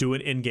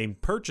doing in-game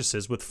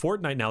purchases with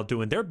Fortnite now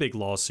doing their big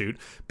lawsuit,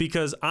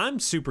 because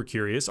I'm super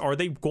curious, are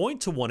they going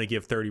to want to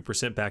give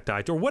 30% back to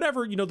IT or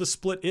whatever, the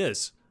split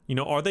is?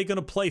 Are they going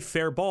to play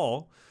fair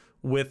ball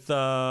with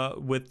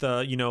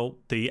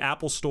the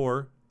Apple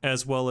Store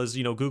as well as,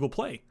 Google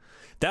Play?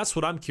 That's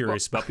what I'm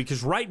curious about,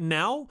 because right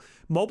now,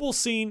 mobile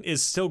scene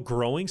is still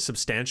growing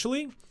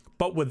substantially,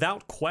 but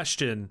without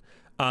question,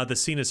 the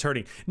scene is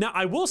hurting. Now,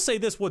 I will say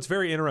this, what's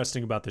very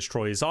interesting about this,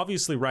 Troy, is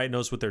obviously Riot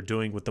knows what they're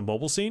doing with the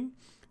mobile scene.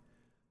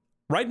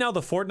 Right now,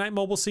 the Fortnite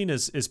mobile scene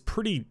is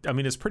pretty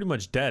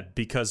much dead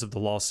because of the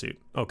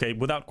lawsuit, okay,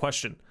 without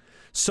question.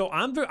 So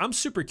I'm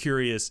super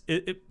curious.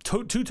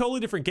 Two totally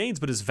different games,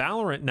 but is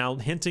Valorant now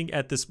hinting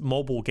at this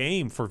mobile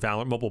game for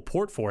Valorant, mobile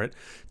port for it,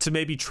 to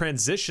maybe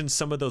transition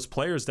some of those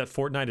players that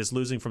Fortnite is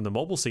losing from the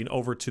mobile scene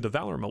over to the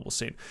Valorant mobile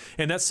scene?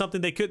 And that's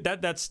something they could,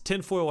 that's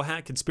tinfoil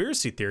hat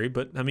conspiracy theory,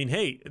 but I mean,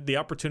 hey, the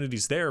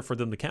opportunity's there for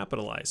them to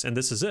capitalize, and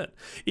this is it.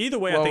 Either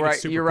way, I think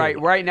it's super You're cool. right.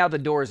 Right now, the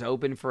door is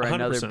open for 100%.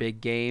 another big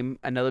game,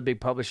 another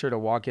big publisher to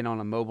walk in on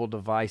a mobile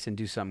device and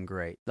do something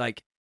great.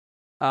 Like,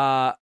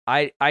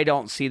 I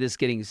don't see this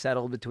getting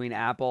settled between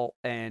Apple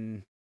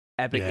and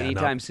Epic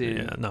anytime soon.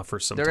 Yeah, not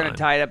for some They're time. going to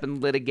tie it up in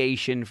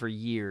litigation for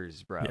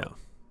years, bro. Yeah.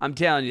 I'm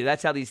telling you,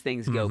 that's how these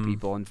things go,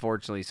 people,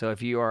 unfortunately. So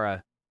if you are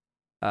a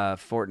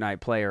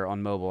Fortnite player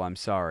on mobile, I'm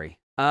sorry.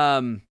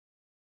 However,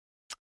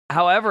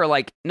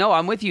 no,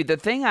 I'm with you. The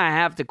thing I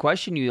have to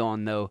question you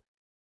on, though,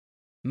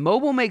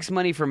 mobile makes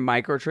money from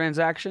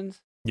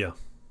microtransactions. Yeah.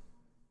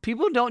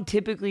 People don't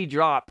typically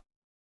drop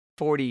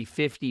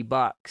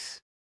 $40-$50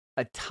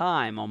 a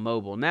time on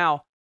mobile.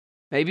 Now,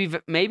 maybe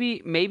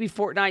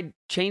Fortnite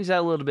changed that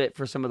a little bit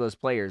for some of those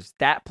players,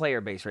 that player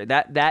base, right?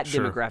 That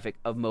Sure. demographic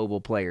of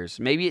mobile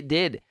players. Maybe it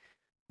did,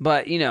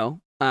 but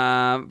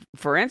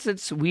for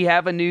instance, we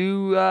have a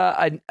new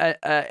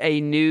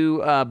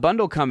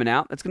bundle coming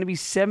out. That's going to be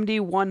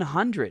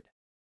 $7,100.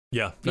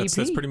 Yeah, that's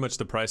pretty much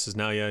the prices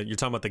now. Yeah, you're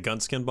talking about the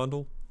Gunskin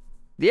bundle.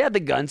 Yeah,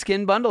 the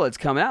Gunskin bundle. It's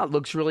coming out. It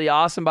looks really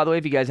awesome. By the way,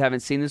 if you guys haven't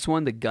seen this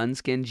one, the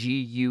Gunskin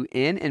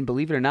G.U.N. And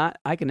believe it or not,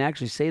 I can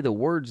actually say the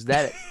words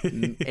that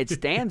it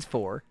stands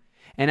for.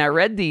 And I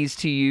read these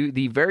to you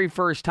the very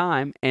first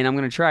time, and I'm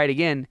going to try it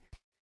again.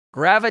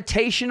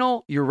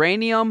 Gravitational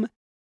Uranium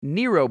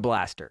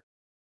Neuroblaster.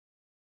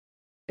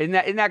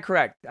 Isn't that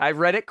correct? I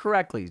read it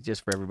correctly,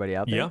 just for everybody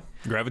out there. Yeah,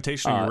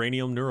 Gravitational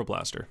Uranium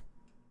Neuroblaster.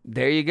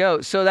 There you go.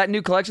 So that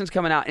new collection's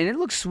coming out, and it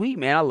looks sweet,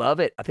 man. I love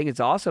it. I think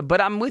it's awesome.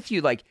 But I'm with you.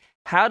 Like,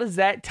 how does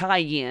that tie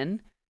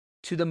in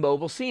to the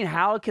mobile scene?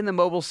 How can the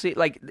mobile scene,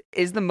 like,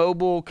 is the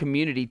mobile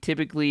community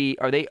typically,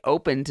 are they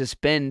open to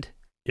spend?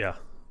 Yeah.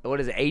 What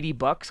is it,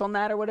 $80 on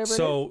that or whatever?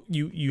 So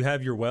you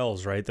have your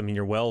wells, right? I mean,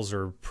 your wells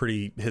are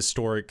pretty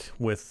historic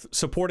with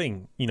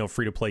supporting,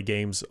 free to play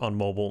games on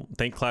mobile.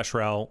 Think Clash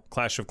Royale,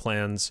 Clash of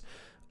Clans.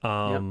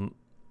 What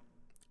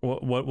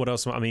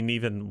else? I mean,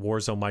 even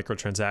Warzone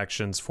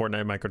microtransactions,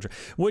 Fortnite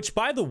microtransactions. Which,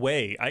 by the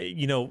way,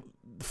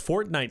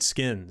 Fortnite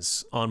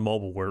skins on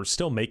mobile were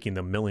still making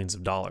them millions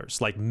of dollars.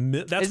 Like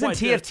that's Isn't why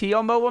TFT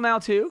on mobile now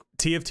too?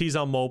 TFT's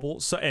on mobile.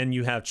 So and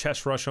you have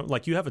Chess Rush.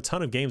 Like you have a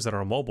ton of games that are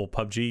on mobile.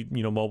 PUBG,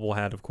 mobile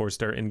had, of course,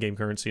 their in-game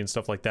currency and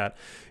stuff like that.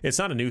 It's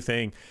not a new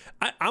thing.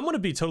 I'm going to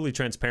be totally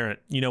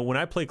transparent. When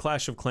I play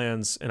Clash of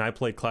Clans and I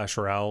play Clash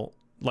Royale,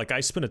 like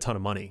I spent a ton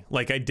of money.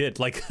 Like I did.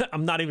 Like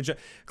I'm not even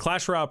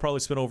Clash Royale probably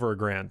spent over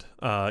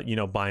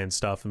 $1,000. Buying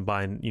stuff and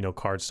buying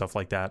cards, stuff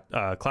like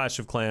that. Clash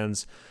of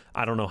Clans,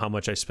 I don't know how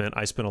much I spent.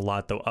 I spent a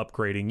lot though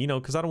upgrading.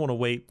 Because I don't want to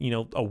wait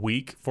a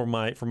week for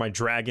my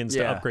dragons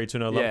to upgrade to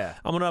another level.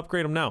 I'm gonna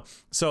upgrade them now.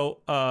 So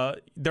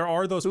there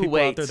are those people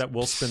out there that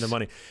will spend the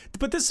money.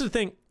 But this is the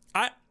thing.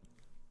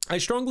 I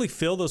strongly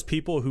feel those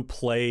people who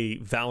play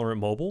Valorant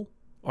mobile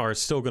are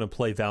still going to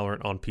play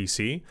Valorant on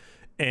PC,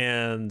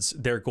 and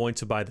they're going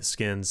to buy the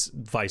skins,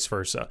 vice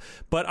versa.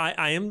 But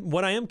I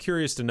am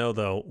curious to know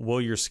though,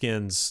 will your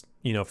skins,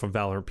 from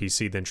Valorant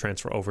PC then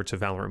transfer over to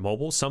Valorant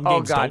mobile? Some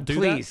games don't do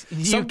please. that.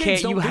 You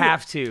can't. You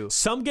have to.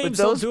 Some games With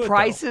don't those do it.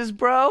 Prices,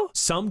 bro.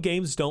 Some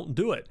games don't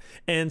do it,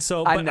 and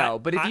so I know.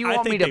 But if you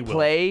want me to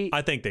play,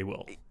 I think they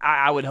will.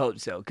 I would hope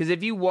so. Because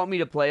if you want me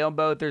to play on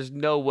both, there's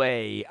no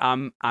way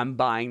I'm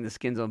buying the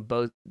skins on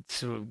both.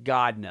 So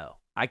God no,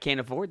 I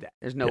can't afford that.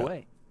 There's no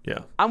way.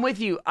 Yeah, I'm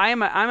with you.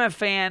 I'm a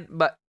fan,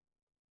 but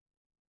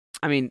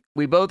I mean,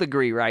 we both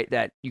agree, right,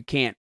 that you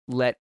can't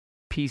let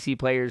PC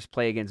players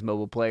play against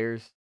mobile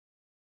players.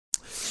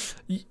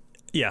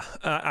 Yeah,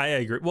 I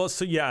agree. Well,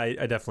 so yeah, I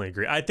definitely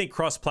agree. I think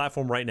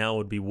cross-platform right now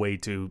would be way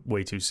too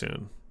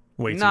soon.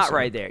 Not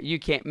right there. You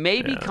can't.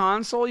 Maybe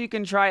console, you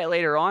can try it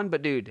later on,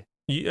 but dude,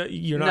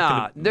 you're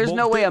not. There's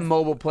no way a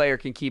mobile player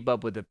can keep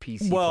up with a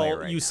PC player.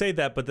 Well, you say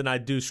that, but then I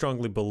do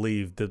strongly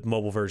believe the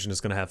mobile version is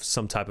going to have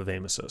some type of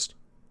aim assist.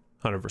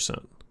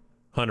 100%.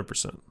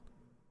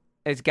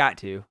 It's got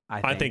to.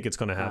 I think it's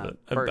going to have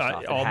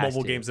it. All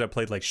mobile games that I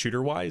played, like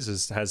shooter-wise,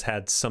 has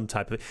had some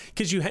type of,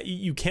 because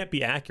you can't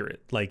be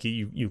accurate. Like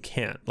you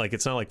can't. Like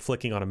it's not like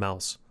flicking on a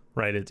mouse,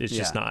 right? It's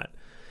just not.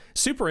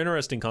 Super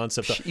interesting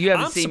concept. Though. You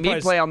haven't seen me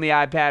play on the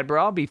iPad,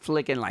 bro. I'll be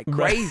flicking like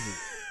crazy.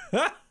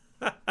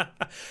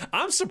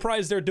 I'm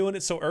surprised they're doing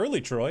it so early,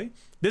 Troy.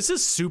 This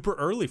is super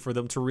early for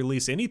them to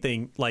release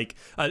anything like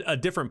a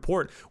different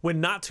port.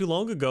 When not too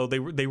long ago they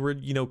were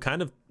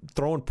kind of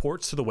throwing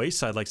ports to the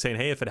wayside, like saying,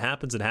 "Hey, if it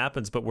happens, it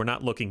happens," but we're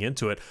not looking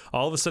into it.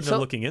 All of a sudden, they're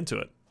looking into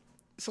it.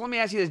 So let me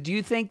ask you this: do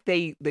you think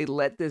they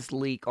let this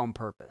leak on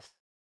purpose?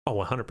 Oh,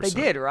 100%. They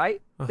did,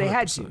 right? They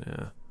had to.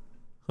 Yeah,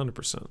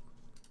 100%.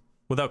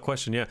 Without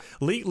question, yeah.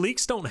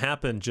 Leaks don't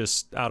happen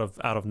just out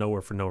of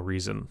nowhere for no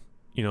reason.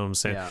 You know what I'm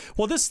saying? Yeah.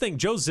 Well, this thing,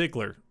 Joe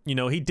Ziegler,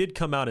 he did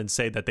come out and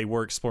say that they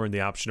were exploring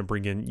the option to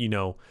bring in,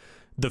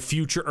 the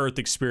future Earth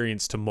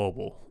experience to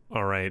mobile.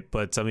 All right.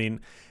 But I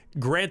mean,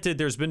 granted,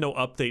 there's been no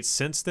updates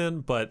since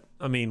then. But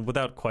I mean,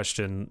 without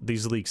question,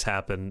 these leaks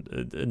happen.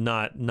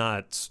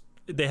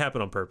 They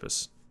happen on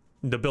purpose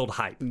to build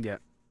hype. Yeah.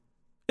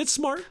 It's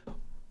smart.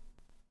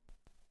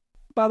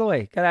 By the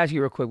way, gotta ask you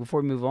real quick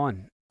before we move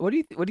on. What do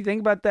you think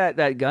about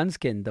that gun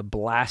skin, the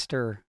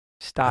blaster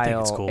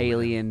style, cool,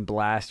 alien man.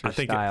 blaster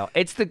style?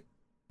 It's the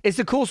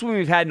coolest one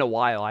we've had in a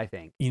while, I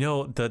think.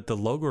 The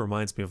logo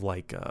reminds me of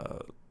like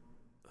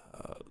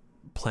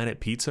Planet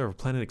Pizza or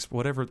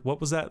whatever. What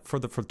was that for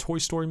Toy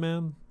Story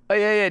Man? Oh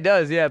yeah, it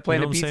does. Yeah,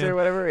 Planet Pizza or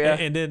whatever. Yeah,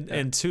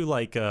 and too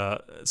like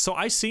so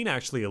I seen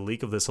actually a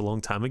leak of this a long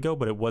time ago,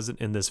 but it wasn't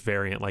in this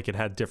variant. Like it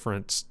had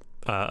different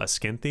a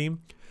skin theme.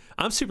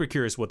 I'm super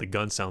curious what the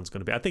gun sound is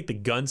going to be. I think the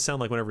gun sound,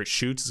 like whenever it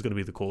shoots, is going to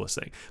be the coolest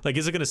thing. Like,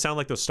 is it going to sound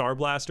like those Star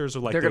Blasters or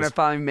like they're going to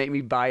finally make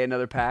me buy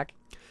another pack?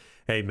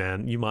 Hey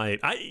man, you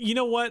might. You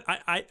know what?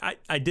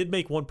 I did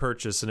make one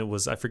purchase, and it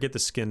was, I forget the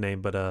skin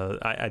name, but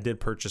I did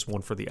purchase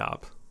one for the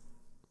op.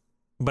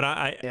 But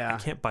I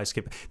can't buy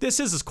skin. This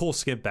is a cool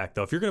skin pack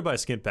though. If you're going to buy a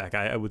skin pack,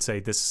 I would say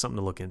this is something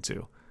to look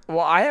into.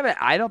 Well,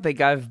 I don't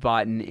think I've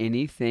bought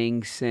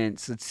anything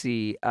since. Let's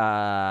see.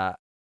 I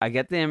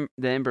got the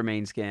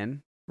Embermain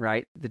skin.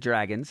 Right, the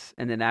dragons,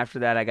 and then after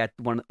that, I got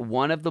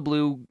one of the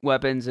blue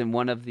weapons and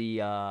one of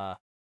the. I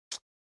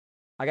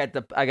got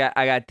the.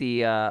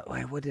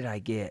 Wait, what did I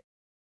get?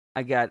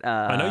 I got.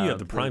 I know you have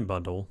the Prime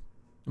bundle.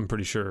 I'm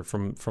pretty sure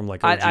from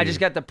like. OG. I just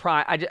got the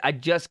Prime. I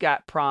just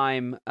got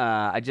Prime.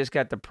 I just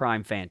got the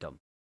Prime Phantom.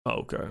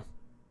 Oh, okay.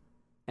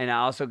 And I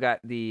also got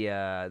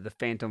the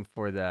Phantom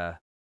for the.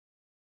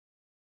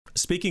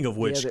 Speaking of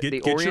which,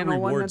 get your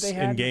rewards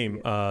in game.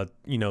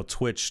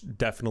 Twitch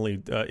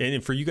definitely,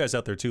 and for you guys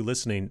out there too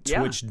listening,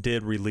 Twitch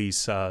did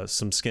release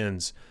some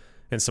skins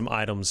and some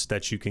items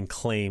that you can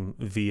claim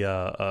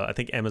via, I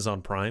think,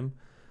 Amazon Prime.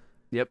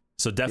 Yep.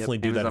 So definitely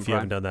do Amazon that if you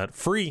haven't done that.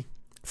 Free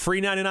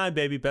 99,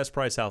 baby, best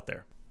price out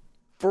there.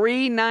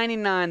 Free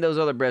 99, those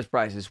other best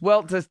prices.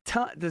 Well, to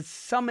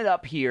sum it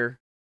up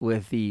here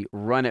with the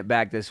run it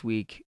back this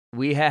week.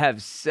 We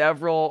have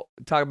several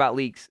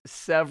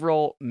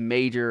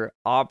major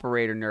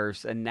operator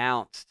nerfs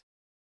announced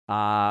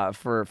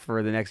for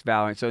the next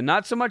Valorant. So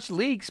not so much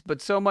leaks,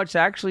 but so much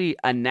actually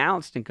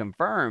announced and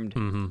confirmed.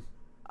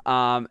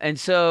 Mm-hmm. And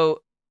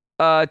so,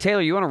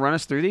 Taylor, you want to run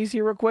us through these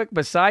here real quick?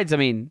 Besides, I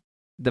mean,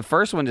 the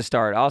first one to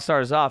start, I'll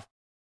start us off.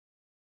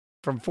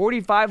 From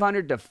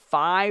 4,500 to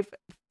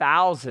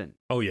 5,000.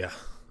 Oh yeah.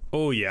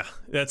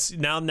 That's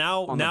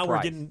now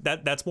we're getting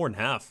that's more than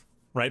half.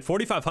 Right,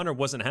 4,500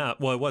 wasn't half.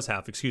 Well, it was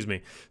half. Excuse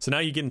me. So now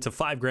you get into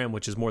 $5,000,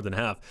 which is more than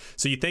half.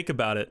 So you think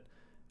about it,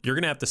 you're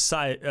gonna have to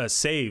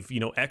save,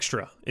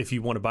 extra if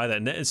you want to buy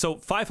that. And so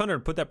 500,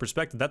 put that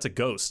perspective, that's a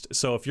ghost.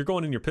 So if you're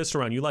going in your pistol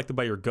round, you like to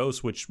buy your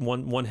ghost, which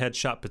one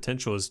headshot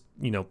potential is,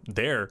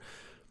 there.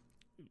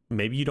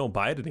 Maybe you don't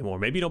buy it anymore.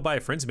 Maybe you don't buy a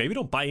frenzy. Maybe you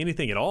don't buy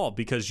anything at all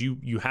because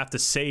you have to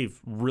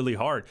save really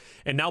hard.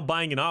 And now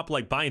buying an op,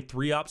 like buying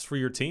 3 ops for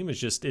your team,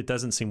 is just, it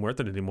doesn't seem worth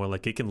it anymore.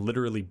 Like it can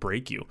literally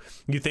break you.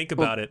 You think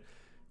about it.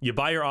 You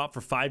buy your op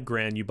for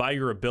 $5,000. You buy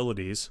your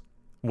abilities.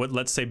 What,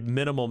 let's say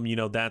minimum,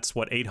 that's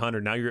what,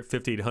 800. Now you're at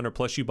 5,800.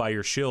 Plus you buy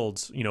your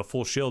shields,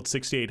 full shield,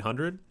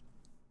 6,800.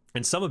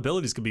 And some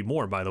abilities could be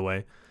more, by the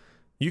way.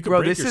 You can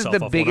break this is yourself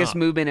the off biggest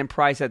one op. movement in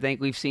price I think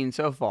we've seen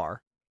so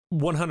far.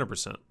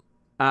 100%.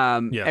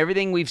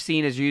 Everything we've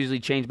seen is usually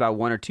changed by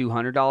 $100 or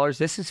 $200.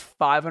 This is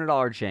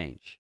 $500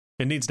 change.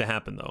 It needs to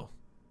happen, though.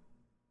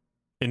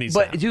 It needs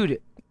to happen.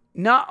 Dude,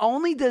 not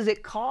only does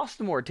it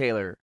cost more,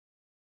 Taylor,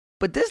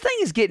 but this thing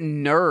is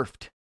getting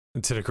nerfed.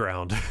 To the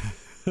ground.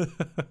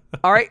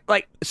 All right,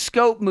 like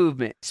scope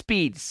movement,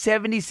 speed,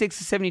 76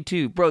 to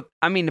 72. Bro,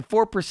 I mean, the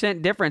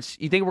 4% difference,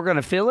 you think we're going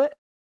to feel it?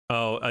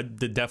 Oh,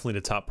 definitely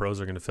the top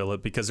pros are going to feel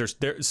it because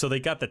so they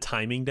got the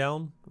timing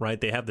down, right?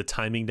 They have the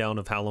timing down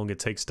of how long it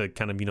takes to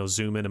kind of,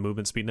 zoom in and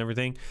movement speed and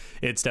everything.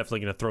 It's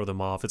definitely going to throw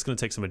them off. It's going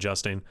to take some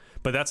adjusting,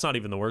 but that's not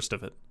even the worst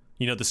of it.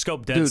 The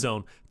scope dead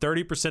zone,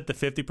 30% to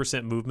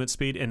 50% movement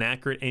speed,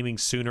 inaccurate aiming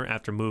sooner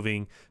after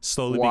moving,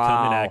 slowly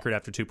become inaccurate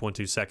after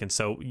 2.2 seconds.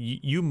 So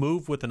you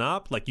move with an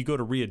op, like you go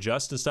to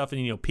readjust and stuff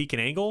and, peak an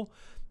angle,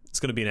 it's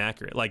going to be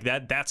inaccurate. Like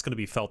that's going to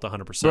be felt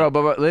 100%. Bro,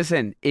 but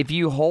listen, if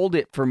you hold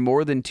it for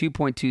more than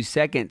 2.2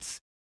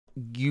 seconds,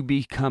 you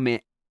become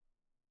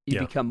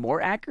become more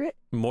accurate?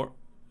 More,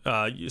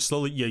 you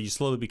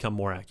slowly become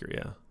more accurate,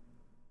 yeah.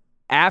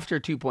 After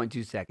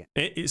 2.2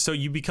 seconds. So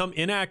you become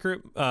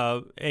inaccurate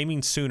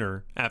aiming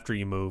sooner after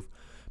you move,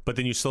 but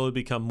then you slowly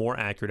become more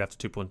accurate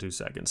after 2.2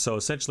 seconds. So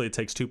essentially it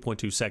takes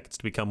 2.2 seconds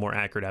to become more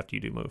accurate after you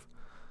do move.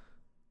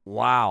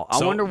 Wow.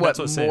 I wonder what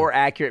more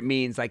accurate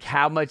means. Like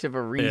how much of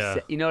a reset.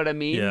 Yeah. You know what I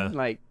mean? Yeah.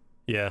 Like,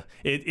 yeah.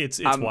 It's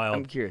wild.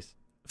 I'm curious.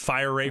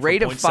 Fire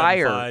rate of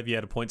fire. 0.75, you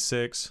had a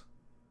 0.6.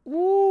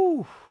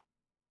 Woo.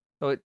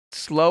 So it's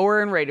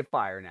slower in rate of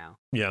fire now.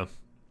 Yeah.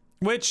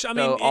 Which, I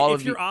mean,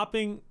 if you're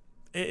opping...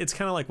 It's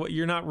kind of like what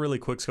you're not really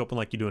quick scoping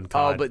like you do in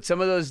COD. Oh, but some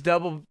of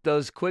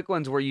those quick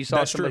ones where you saw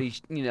That's somebody,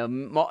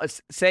 true.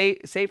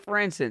 say for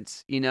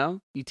instance,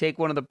 you take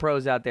one of the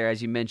pros out there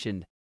as you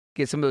mentioned,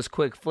 get some of those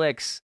quick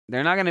flicks.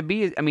 They're not going to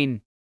be. I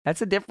mean,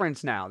 that's a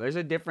difference now. There's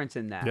a difference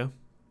in that. Yeah.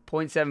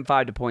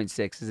 0.75 to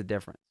 0.6 is a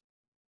difference.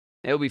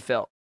 It'll be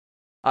felt.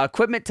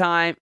 Equip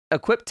time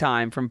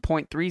from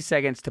 0.3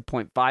 seconds to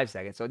 0.5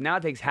 seconds. So now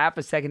it takes half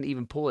a second to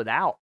even pull it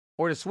out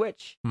or to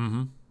switch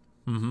between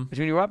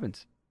your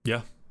weapons.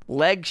 Yeah.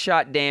 Leg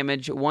shot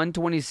damage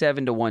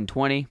 127 to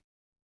 120.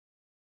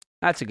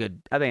 I think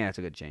that's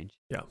a good change.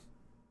 Yeah.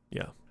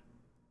 Yeah.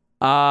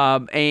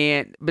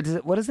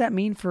 But what does that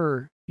mean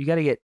for you got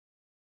to get?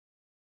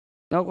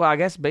 Oh, well, I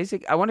guess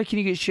basic. I wonder, can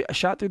you get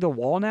shot through the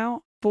wall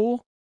now?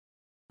 Full?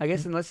 I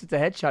guess unless it's a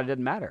headshot, it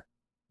doesn't matter.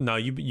 No,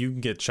 you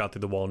can get shot through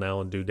the wall now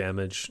and do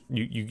damage.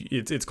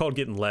 It's called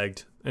getting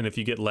legged, and if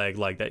you get legged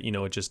like that,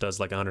 it just does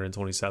like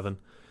 127.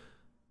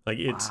 Like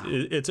it's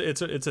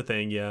a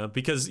thing, yeah,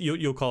 because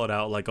you'll call it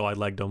out like, oh, I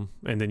legged him,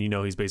 and then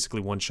he's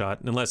basically one shot,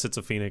 unless it's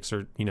a Phoenix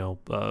or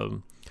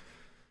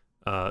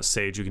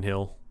Sage you can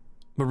heal.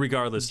 But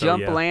regardless,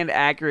 jump land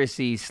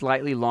accuracy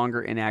slightly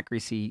longer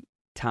inaccuracy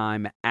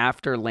time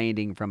after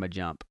landing from a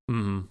jump.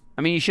 Mm-hmm.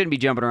 I mean, you shouldn't be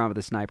jumping around with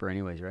a sniper,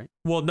 anyways, right?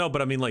 Well, no,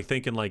 but I mean, like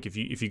thinking like if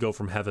you go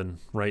from heaven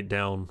right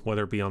down,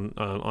 whether it be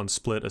on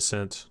split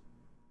ascent.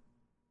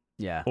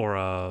 Yeah. Or,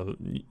 I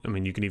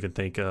mean, you can even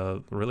think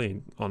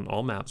really on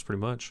all maps pretty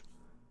much.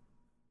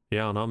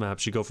 Yeah, on all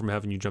maps, you go from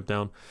heaven, you jump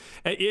down.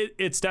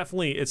 It's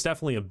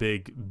definitely a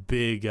big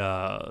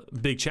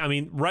change. I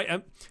mean,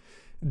 right.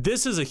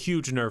 This is a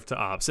huge nerf to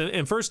ops.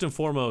 And first and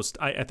foremost,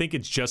 I think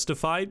it's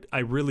justified. I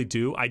really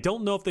do. I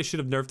don't know if they should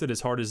have nerfed it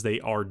as hard as they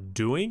are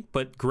doing.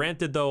 But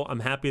granted, though, I'm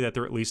happy that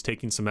they're at least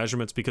taking some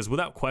measurements because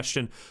without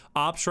question,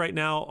 ops right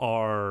now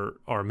are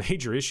a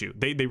major issue.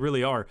 They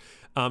really are.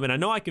 And I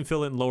know I can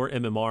fill in lower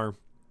MMR.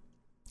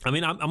 I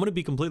mean, I'm going to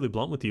be completely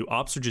blunt with you.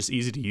 Ops are just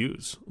easy to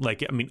use.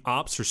 Like, I mean,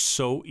 ops are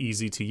so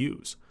easy to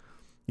use.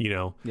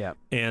 Yeah.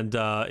 And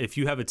if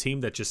you have a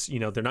team that just,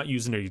 they're not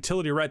using their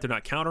utility right, they're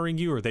not countering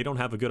you, or they don't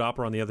have a good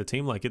opera on the other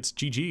team, like it's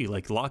GG,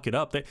 like lock it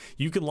up.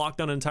 You can lock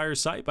down an entire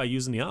site by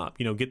using the op,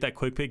 get that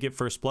quick pick, get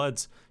first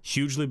bloods,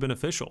 hugely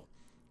beneficial.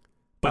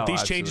 But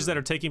these changes that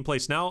are taking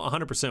place now,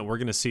 100%, we're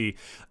going to see,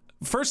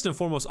 first and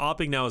foremost,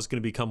 opping now is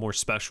going to become more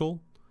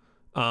special.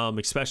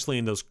 Especially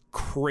in those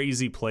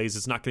crazy plays.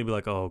 It's not going to be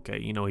like, oh, okay,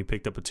 he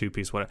picked up a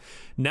two-piece, whatever.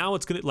 Now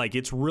it's going to, like,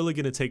 it's really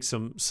going to take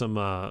some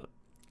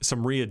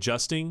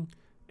readjusting,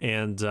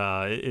 and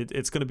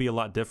it's going to be a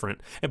lot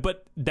different.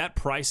 But that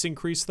price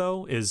increase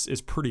though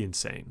is pretty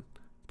insane.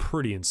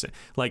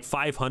 Like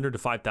 500 to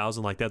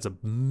 5,000, like that's a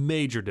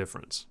major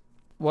difference.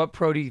 What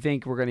pro do you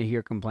think we're going to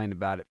hear complain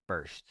about it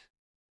first?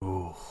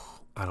 Ooh,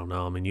 I don't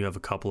know. I mean, you have a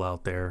couple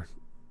out there.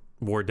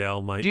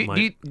 Wardell might. Do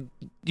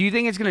you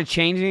think it's going to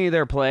change any of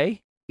their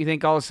play? You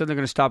think all of a sudden they're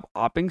going to stop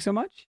opping so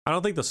much? I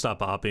don't think they'll stop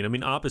opping. I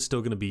mean, op is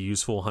still going to be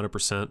useful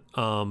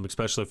 100%,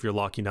 especially if you're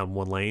locking down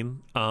one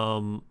lane.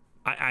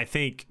 I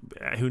think,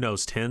 who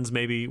knows, 10s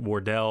maybe,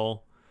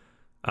 Wardell.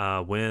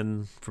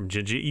 win from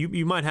G.U.N.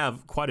 You might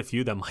have quite a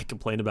few that might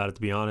complain about it,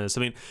 to be honest.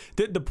 I mean,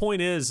 the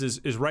point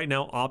is right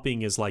now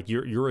opping is like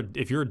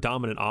if you're a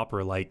dominant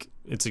opper, like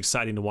it's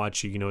exciting to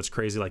watch you. It's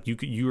crazy. Like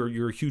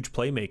you're a huge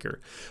playmaker.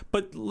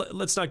 But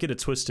let's not get it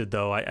twisted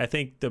though. I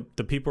think the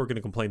people who are going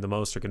to complain the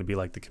most are going to be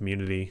like the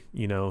community,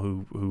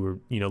 who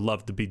are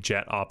love to be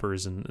jet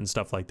oppers and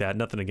stuff like that.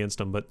 Nothing against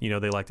them, but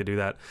they like to do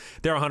that.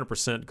 They're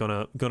 100%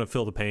 gonna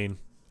feel the pain.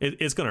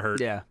 It's gonna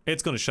hurt. Yeah,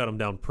 it's gonna shut them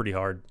down pretty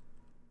hard.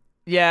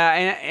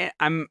 Yeah,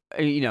 and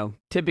I'm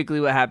typically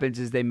what happens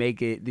is they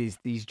make it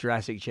these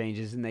drastic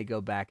changes and they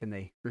go back and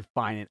they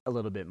refine it a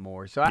little bit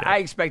more. So I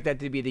expect that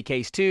to be the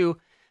case too,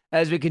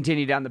 as we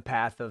continue down the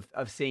path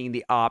of seeing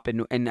the op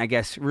and I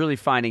guess really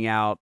finding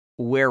out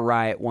where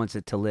Riot wants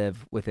it to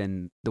live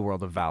within the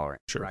world of Valorant,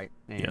 right?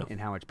 And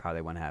how much power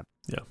they want to have.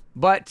 Yeah.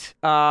 But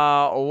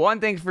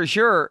one thing's for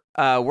sure,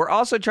 we're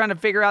also trying to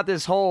figure out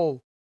this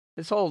whole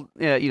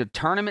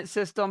tournament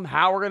system,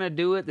 how we're gonna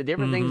do it, the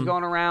different things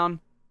going around.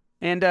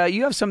 And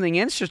you have something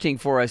interesting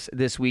for us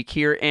this week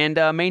here and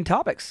main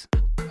topics.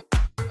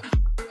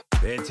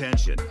 Pay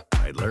attention.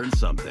 I learned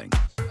something.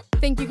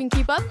 Think you can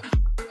keep up?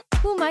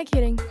 Who am I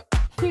kidding?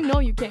 You know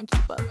you can't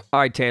keep up. All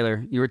right,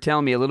 Taylor, you were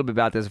telling me a little bit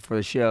about this before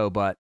the show,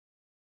 but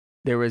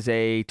there was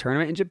a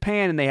tournament in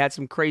Japan and they had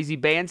some crazy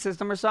ban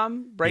system or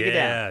something. Break it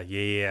down.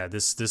 Yeah.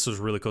 This was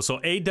really cool. So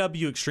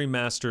AW Extreme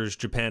Masters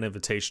Japan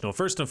Invitational.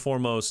 First and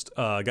foremost,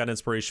 got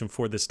inspiration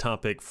for this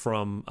topic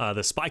from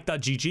the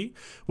Spike.gg,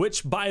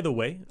 which, by the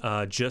way,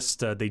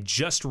 they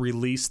just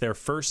released their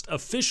first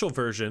official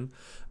version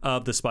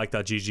of the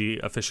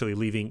Spike.gg, officially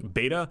leaving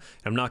beta.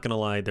 I'm not going to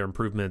lie, their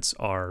improvements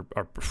are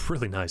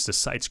really nice. The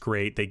site's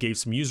great. They gave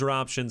some user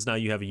options. Now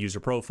you have a user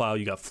profile.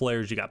 You got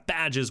flares. You got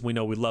badges. We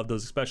know we love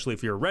those, especially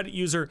if you're a Reddit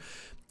user.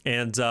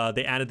 And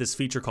they added this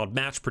feature called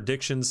match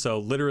predictions. So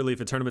literally, if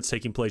a tournament's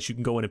taking place, you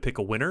can go in and pick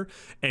a winner,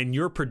 and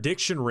your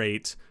prediction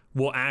rate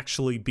will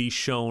actually be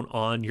shown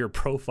on your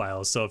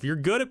profile. So if you're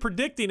good at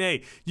predicting,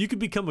 hey, you could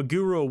become a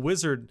guru, a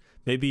wizard,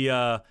 maybe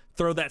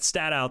throw that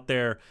stat out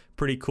there.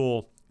 Pretty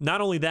cool. Not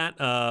only that,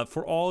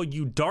 for all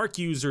you dark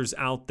users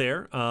out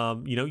there,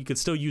 you could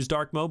still use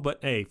dark mode, but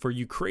hey, for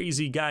you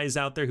crazy guys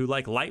out there who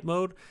like light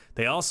mode,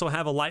 they also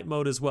have a light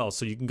mode as well.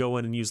 So you can go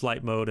in and use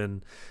light mode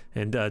and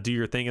do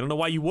your thing. I don't know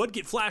why you would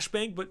get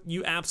flashbang, but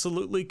you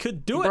absolutely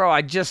could do it. Bro,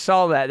 I just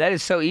saw that. That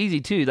is so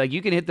easy too. Like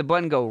you can hit the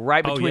button, go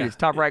right between its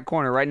top right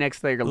corner, right next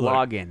to their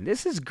login.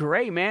 This is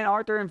great, man.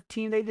 Arthur and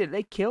team,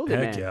 they killed it,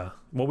 man. Heck yeah.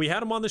 Well, we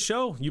had him on the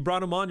show. You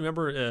brought him on. You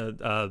remember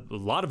a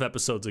lot of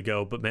episodes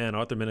ago, but man,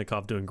 Arthur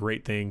Minikov doing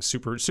great things.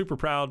 Super, super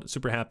proud,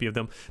 super happy of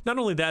them. Not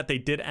only that, they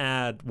did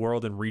add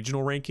world and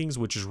regional rankings,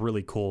 which is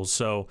really cool.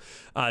 So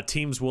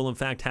teams will in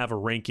fact have a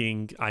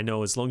ranking. I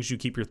know as long as you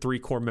keep your 3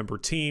 core member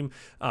team,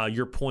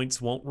 your points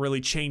won't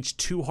really change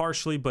too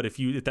harshly. But if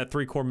that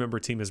 3 core member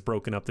team is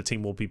broken up, the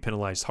team will be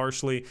penalized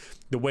harshly.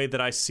 The way that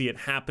I see it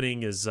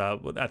happening is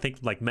I think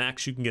like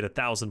max you can get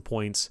 1,000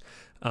 points.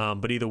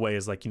 But either way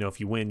is like, if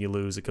you win, you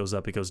lose, it goes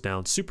up, it goes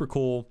down. Super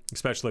cool,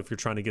 especially if you're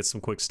trying to get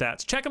some quick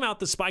stats. Check them out.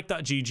 The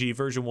Spike.gg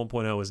version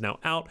 1.0 is now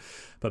out.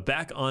 But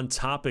back on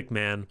topic,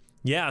 man.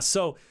 Yeah,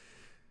 so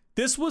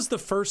this was the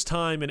first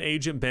time an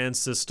agent ban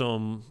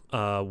system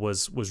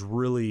was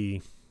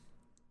really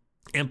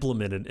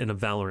implemented in a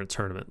Valorant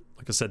tournament.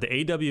 Like I said, the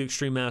AW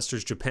Extreme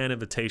Masters Japan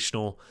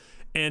Invitational.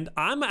 And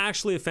I'm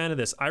actually a fan of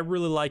this. I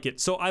really like it.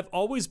 So I've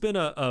always been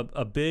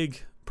a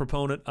big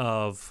proponent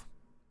of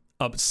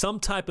some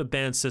type of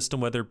ban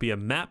system, whether it be a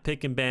map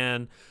pick and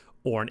ban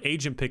or an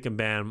agent pick and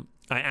ban.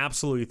 I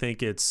absolutely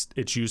think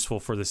it's useful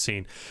for the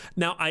scene.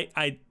 Now,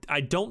 I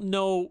don't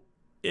know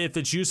if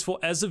it's useful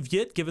as of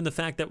yet, given the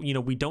fact that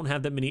we don't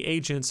have that many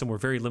agents and we're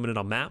very limited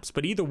on maps.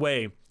 But either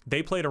way,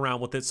 they played around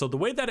with it. So the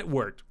way that it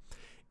worked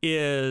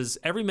is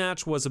every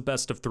match was a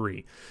best of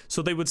 3.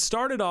 So they would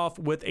start it off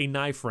with a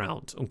knife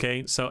round.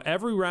 Okay, so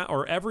every round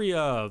or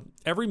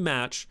every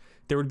match,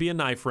 there would be a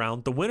knife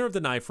round. The winner of the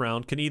knife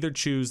round can either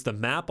choose the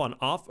map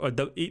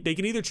they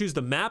can either choose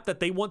the map that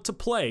they want to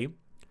play,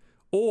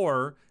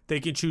 or they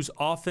can choose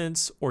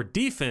offense or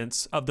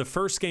defense of the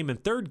first game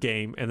and third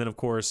game, and then of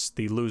course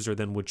the loser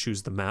then would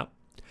choose the map.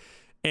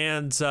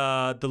 And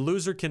the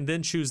loser can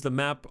then choose the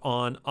map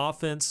on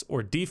offense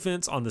or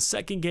defense on the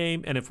second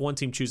game, and if one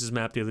team chooses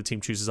map, the other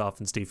team chooses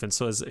offense, defense.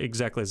 So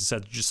exactly as I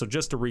said,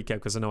 just to recap,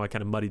 because I know I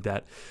kind of muddied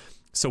that.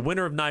 So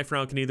winner of knife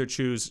round can either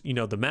choose,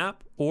 the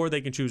map, or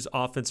they can choose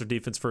offense or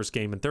defense first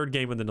game and third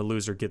game, and then the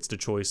loser gets the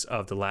choice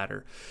of the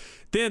latter.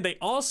 Then they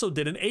also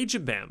did an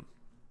agent ban.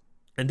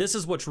 And this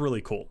is what's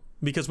really cool,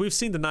 because we've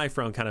seen the knife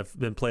round kind of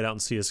been played out in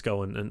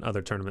CSGO and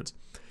other tournaments.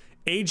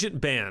 Agent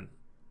ban.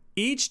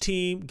 Each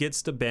team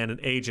gets to ban an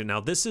agent. Now,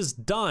 this is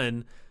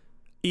done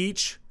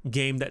each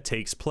game that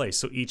takes place,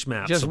 so each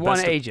map. Just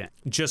one agent.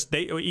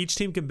 Each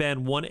team can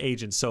ban one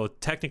agent, so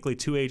technically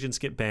 2 agents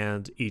get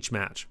banned each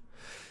match.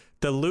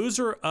 The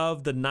loser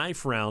of the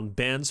knife round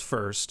bans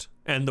first,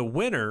 and the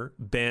winner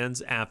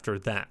bans after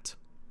that.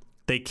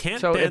 They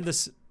can't ban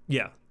this.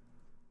 Yeah.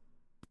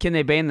 Can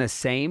they ban the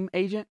same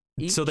agent?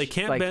 each? So they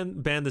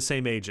can't ban the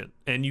same agent,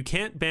 and you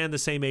can't ban the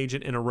same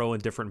agent in a row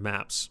in different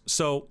maps.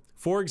 So,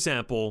 for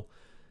example,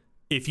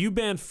 if you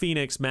ban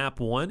Phoenix map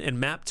 1 and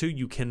map 2,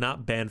 you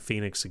cannot ban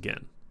Phoenix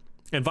again,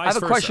 and vice versa. I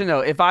have a question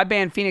though. If I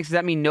ban Phoenix, does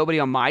that mean nobody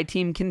on my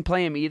team can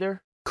play him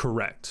either?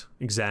 Correct.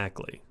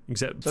 Exactly.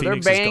 So Phoenix they're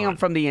banning him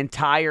from the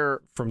entire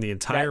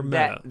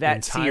meta. That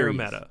entire series.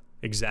 meta.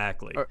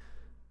 Exactly.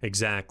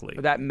 Exactly.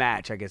 Or that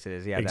match, I guess it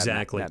is. Yeah.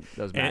 Exactly.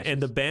 Those matches.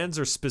 And the bans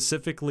are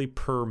specifically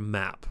per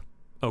map.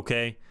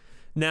 Okay.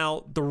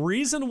 Now, the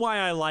reason why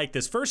I like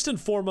this, first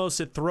and foremost,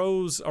 it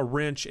throws a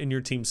wrench in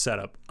your team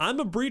setup. I'm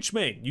a Breach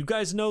main. You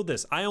guys know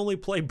this. I only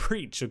play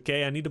Breach,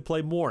 okay? I need to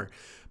play more.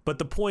 But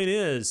the point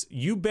is,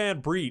 you ban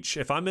Breach.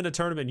 If I'm in a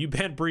tournament, you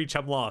ban Breach,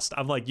 I'm lost.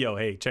 I'm like, yo,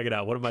 hey, check it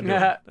out. What am I doing?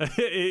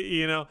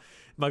 You know,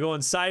 am I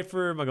going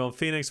Cypher? Am I going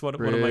Phoenix? What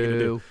am I going to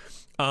do?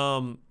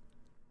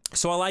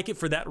 So I like it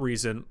for that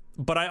reason.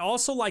 But I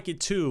also like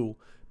it, too,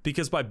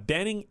 because by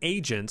banning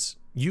agents,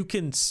 you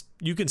can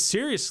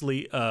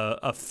seriously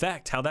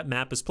affect how that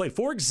map is played.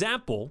 For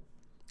example,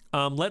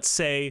 let's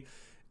say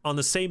on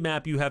the same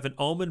map you have an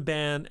Omen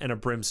ban and a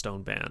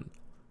Brimstone ban.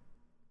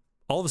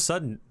 All of a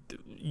sudden,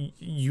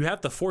 you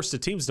have to force the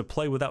teams to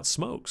play without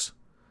smokes,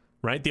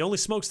 right? The only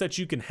smokes that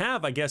you can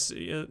have, I guess,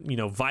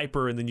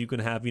 Viper, and then you can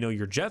have,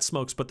 your jet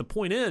smokes. But the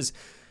point is,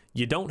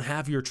 you don't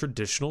have your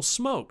traditional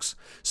smokes.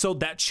 So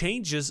that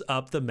changes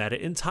up the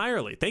meta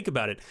entirely. Think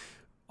about it.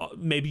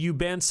 Maybe you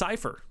ban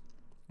Cypher,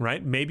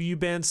 right? Maybe you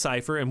ban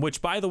Cypher, and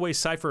which, by the way,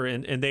 Cypher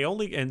and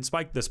the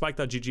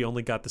Spike.gg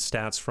only got the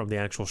stats from the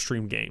actual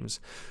stream games.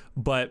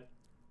 But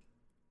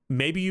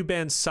maybe you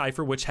ban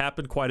Cypher, which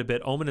happened quite a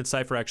bit. Omen and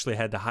Cypher actually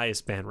had the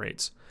highest ban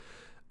rates.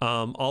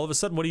 All of a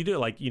sudden, what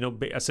do?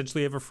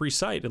 Essentially have a free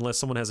site unless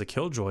someone has a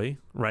Killjoy,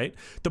 right?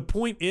 The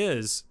point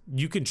is,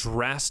 you can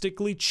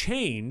drastically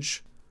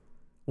change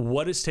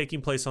what is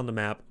taking place on the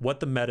map, what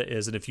the meta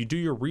is, and if you do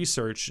your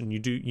research and you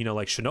do,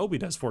 like Shinobi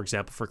does, for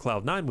example, for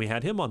Cloud9, we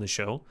had him on the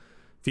show.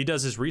 If he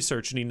does his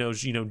research and he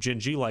knows, Gen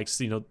G likes,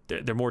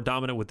 they're more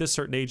dominant with this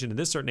certain agent and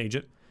this certain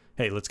agent,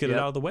 hey, let's get it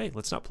out of the way.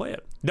 Let's not play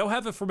it. They'll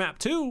have it for map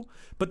 2,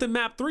 but then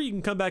map 3, you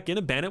can come back in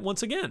and ban it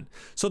once again.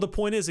 So the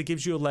point is, it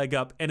gives you a leg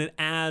up, and it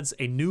adds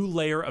a new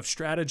layer of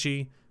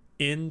strategy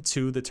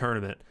into the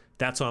tournament.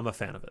 That's why I'm a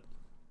fan of it.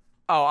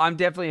 Oh, I'm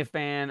definitely a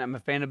fan. I'm a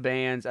fan of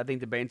bans. I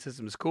think the ban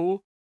system is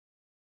cool.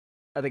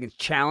 I think it's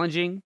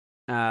challenging.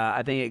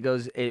 I think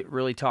it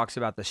really talks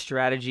about the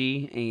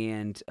strategy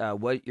and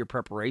what your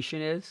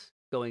preparation is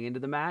going into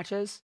the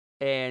matches.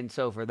 And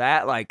so for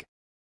that,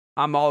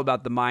 I'm all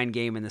about the mind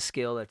game and the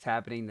skill that's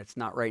happening that's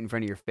not right in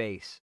front of your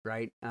face,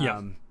 right?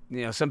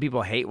 Some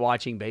people hate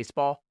watching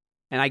baseball,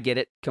 and I get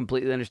it.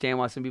 Completely understand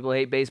why some people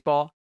hate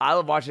baseball. I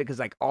love watching it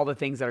because all the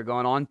things that are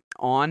going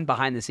on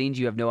behind the scenes,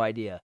 you have no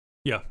idea.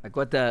 Yeah. Like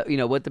what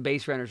the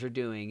base runners are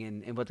doing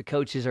and what the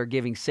coaches are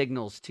giving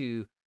signals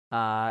to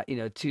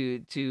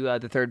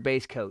the third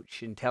base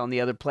coach and telling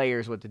the other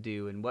players what to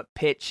do and what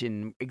pitch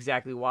and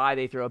exactly why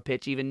they throw a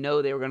pitch, even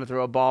though they were going to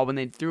throw a ball when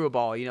they threw a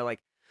ball,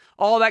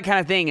 all that kind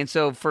of thing. And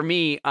so for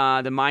me,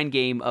 the mind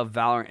game of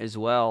Valorant as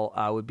well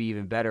would be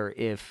even better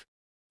if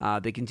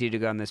they continue to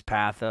go on this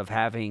path of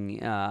having,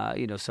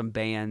 some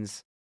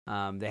bans.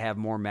 They have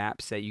more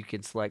maps that you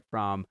can select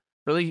from,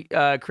 really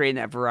creating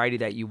that variety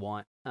that you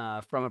want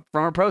from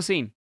a pro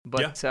scene.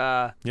 But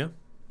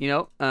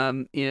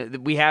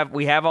we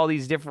have all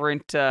these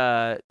different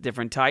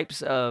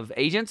types of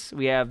agents.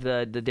 We have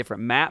the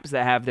different maps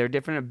that have their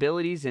different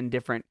abilities and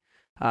different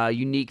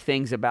unique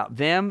things about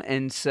them.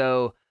 And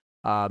so,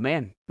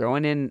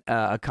 throwing in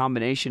a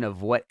combination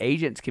of what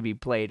agents can be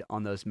played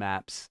on those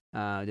maps,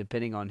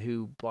 depending on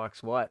who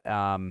blocks what,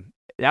 that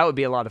would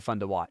be a lot of fun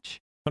to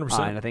watch.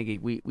 100%. And I think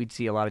we'd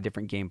see a lot of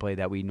different gameplay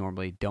that we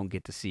normally don't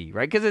get to see,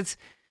 right? Because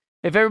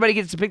if everybody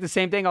gets to pick the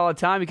same thing all the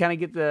time, you kind of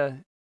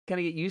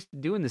get used to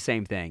doing the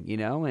same thing,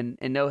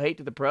 and no hate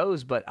to the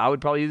pros, but I would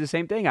probably do the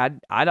same thing.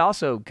 I'd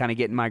also kind of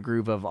get in my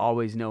groove of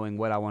always knowing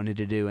what I wanted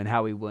to do and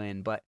how we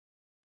win. But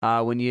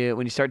when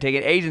you start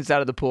taking agents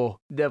out of the pool,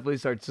 it definitely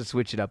starts to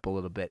switch it up a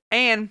little bit.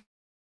 And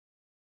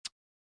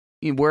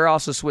we're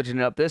also switching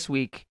it up this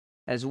week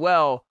as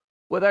well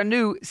with our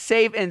new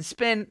save and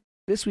spin.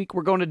 This week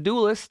we're going to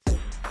Duelist.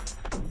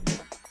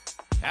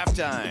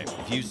 Halftime.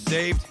 If you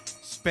saved,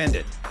 spend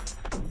it.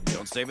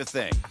 Don't save a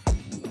thing.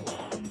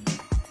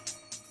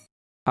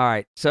 All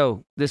right,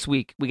 so this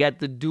week we got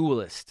the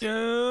Duelist.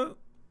 Yeah.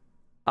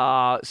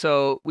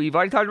 So we've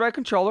already talked about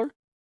Controller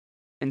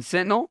and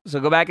Sentinel, so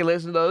go back and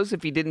listen to those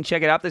if you didn't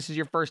check it out. This is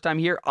your first time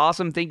here.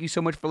 Awesome. Thank you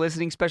so much for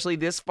listening, especially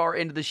this far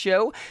into the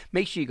show.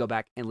 Make sure you go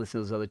back and listen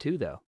to those other two,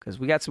 though, because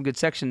we got some good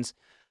sections.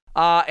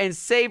 And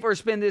save or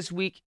spin this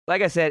week,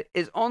 like I said,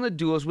 is on the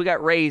Duels. We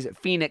got Raze,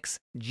 Phoenix,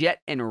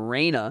 Jet, and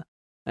Reyna.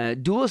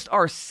 Duelists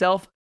are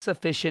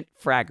self-sufficient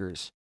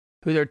fraggers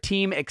who their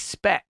team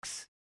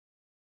expects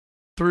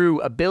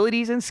through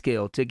abilities and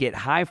skill to get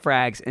high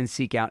frags and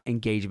seek out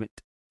engagement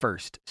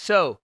first.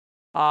 So,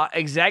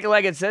 exactly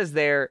like it says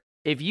there,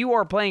 if you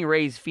are playing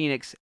Raze,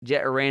 Phoenix,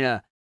 Jet,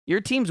 Arena,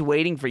 your team's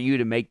waiting for you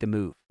to make the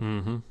move.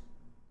 Mm-hmm.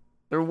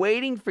 They're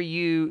waiting for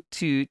you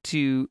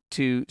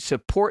to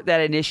support that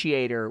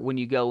initiator when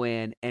you go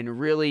in and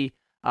really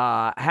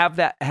have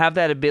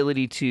that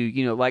ability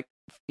to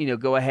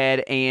go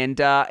ahead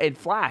and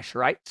flash,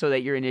 right, so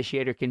that your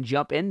initiator can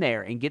jump in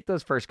there and get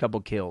those first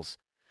couple kills.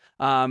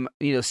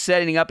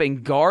 Setting up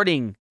and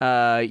guarding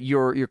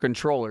your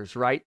controllers,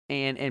 right,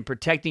 and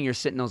protecting your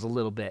sentinels a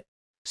little bit,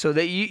 so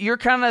that you're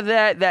kind of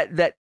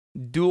that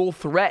dual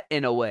threat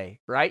in a way,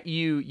 right?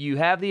 You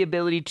have the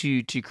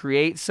ability to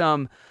create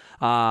some,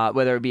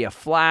 whether it be a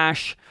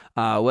flash,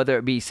 whether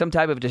it be some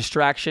type of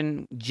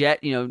distraction, Jet,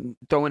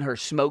 throwing her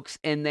smokes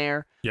in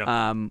there.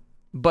 Yeah.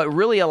 But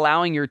really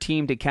allowing your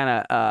team to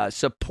kind of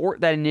support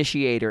that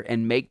initiator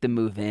and make the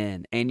move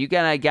in. And you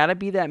gotta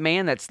be that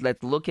man that's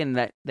looking,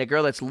 that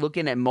girl that's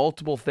looking at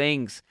multiple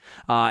things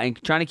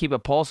and trying to keep a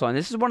pulse on.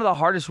 This is one of the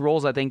hardest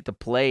roles, I think, to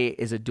play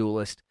as a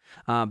duelist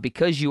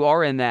because you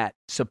are in that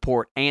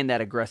support and that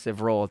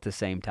aggressive role at the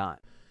same time.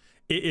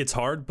 It's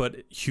hard,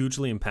 but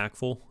hugely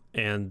impactful.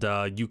 And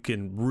you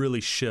can really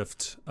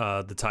shift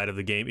the tide of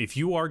the game. If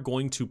you are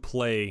going to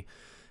play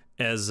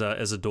as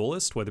a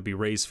duelist, whether it be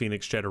Raze,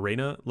 Phoenix, Jet,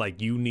 Arena, like,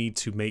 you need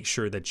to make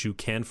sure that you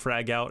can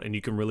frag out and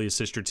you can really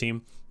assist your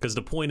team. Because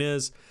the point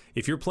is,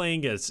 if you're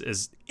playing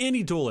as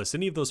any duelist,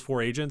 any of those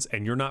 4 agents,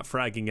 and you're not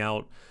fragging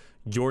out,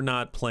 you're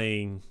not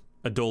playing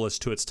a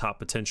duelist to its top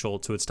potential,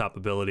 to its top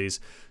abilities.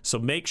 So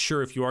make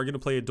sure, if you are going to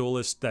play a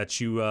duelist, that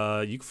you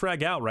can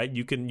frag out, right?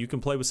 You can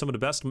play with some of the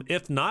best.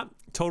 If not,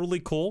 totally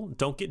cool.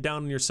 Don't get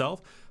down on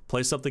yourself.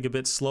 Play something a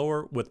bit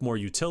slower with more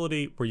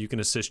utility, where you can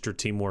assist your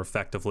team more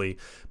effectively.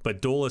 But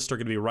duelists are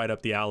going to be right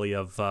up the alley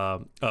of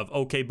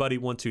OK Buddy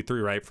 123,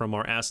 right? From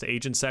our Ask the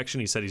Agent section,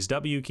 he said he's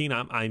W-Keen.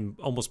 I'm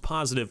almost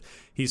positive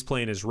he's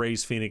playing as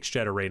Raze, Phoenix,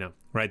 Jet, Arena,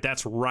 right?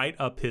 That's right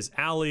up his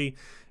alley.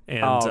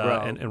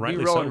 And rightly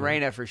we so. rolling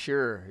Reyna for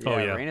sure.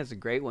 Yeah, yeah. Reyna's a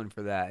great one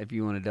for that. If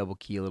you want to double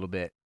key a little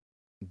bit,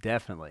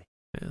 definitely.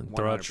 And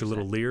throw out your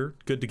little Lear.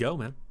 Good to go,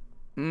 man.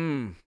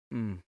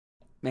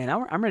 Man,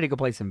 I'm ready to go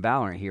play some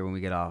Valorant here when we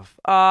get off.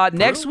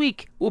 Next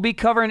week, we'll be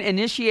covering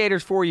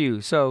initiators for you.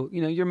 So,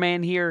 your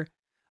man here,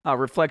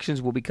 Reflections,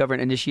 will be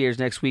covering initiators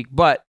next week.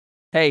 But,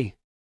 hey,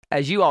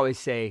 as you always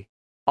say,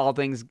 all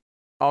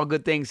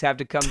good things have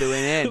to come to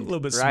an end. A little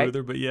bit right?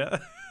 smoother, but yeah.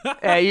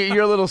 Hey,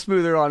 you're a little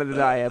smoother on it than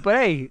I am. But,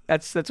 hey,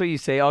 that's what you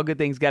say. All good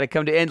things got to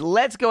come to an end.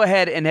 Let's go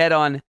ahead and head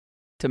on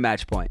to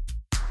Match Point.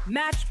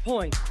 Match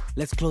point.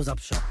 Let's close up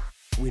shop.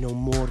 We know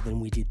more than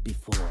we did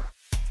before.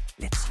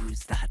 Let's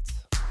use that.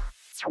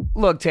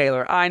 Look,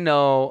 Taylor, I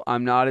know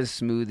I'm not as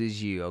smooth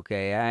as you,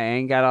 okay? I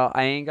ain't got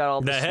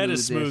all the head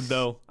is smoothness. smooth,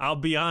 though. I'll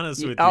be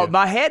honest with Oh, you.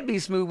 my head be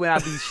smooth when I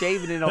be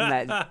shaving it on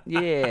that.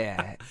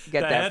 Yeah. You got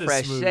The that head is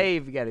fresh smooth.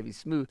 shave. You got to be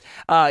smooth.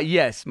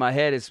 Yes, my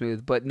head is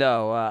smooth, but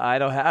no, I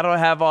don't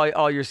have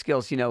all your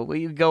skills. When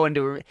you go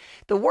into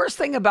the worst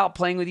thing about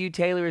playing with you,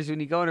 Taylor, is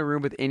when you go in a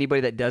room with anybody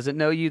that doesn't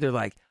know you, they're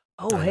like,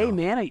 "Oh, hey,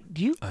 man, I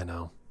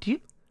know.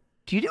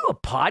 do you do a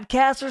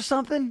podcast or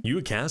something? You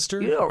a caster?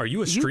 Are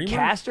you a streamer? You a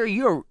caster?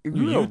 You a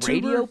YouTuber?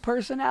 radio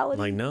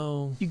personality? Like,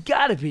 no. You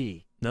gotta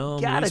be. No, I'm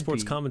an Gotta esports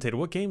be. commentator.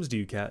 What games do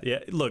you cast? Yeah,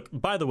 look,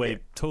 by the way,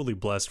 totally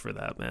blessed for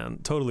that, man.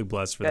 Totally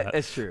blessed for that.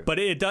 That's true. But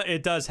it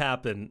does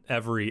happen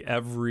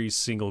every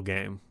single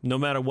game, no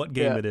matter what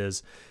game it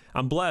is.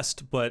 I'm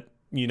blessed, but,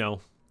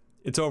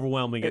 it's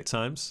overwhelming at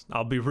times.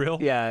 I'll be real.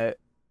 Yeah.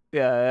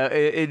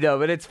 No,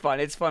 but it's fun.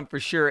 It's fun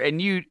for sure.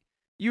 And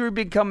you've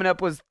been coming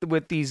up with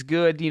these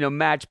good,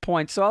 match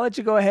points. So I'll let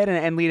you go ahead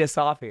and lead us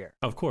off here.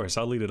 Of course,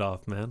 I'll lead it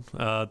off, man.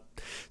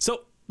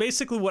 So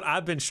basically what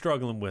I've been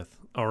struggling with,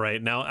 all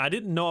right, now I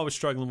didn't know I was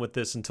struggling with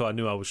this until I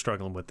knew I was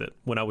struggling with it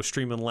when I was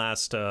streaming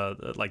last,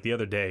 like the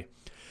other day.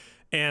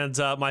 And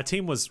my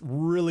team was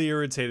really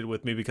irritated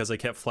with me because I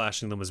kept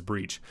flashing them as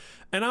breach.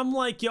 And I'm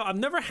like, I've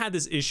never had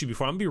this issue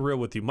before. I'm going to be real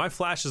with you. My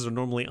flashes are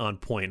normally on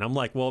point. I'm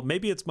like, well,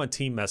 maybe it's my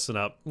team messing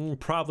up.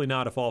 Probably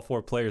not if all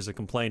 4 players are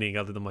complaining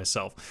other than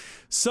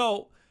myself.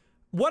 So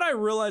what I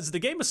realized is the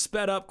game has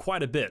sped up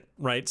quite a bit,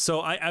 right?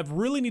 So I've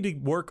really need to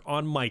work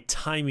on my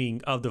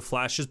timing of the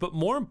flashes. But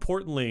more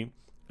importantly,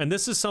 and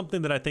this is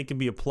something that I think can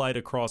be applied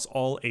across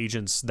all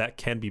agents that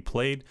can be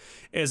played,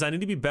 is I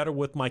need to be better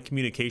with my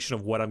communication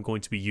of what I'm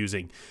going to be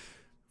using.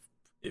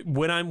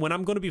 When I'm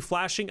going to be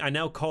flashing, I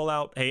now call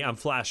out, hey, I'm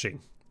flashing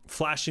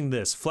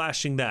this,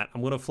 flashing that. I'm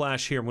going to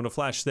flash here, I'm going to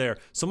flash there.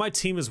 So my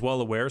team is well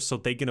aware, so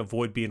they can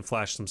avoid being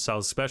flashed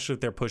themselves, especially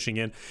if they're pushing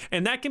in.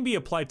 And that can be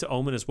applied to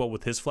Omen as well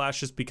with his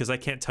flashes, because I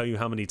can't tell you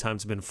how many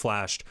times I've been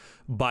flashed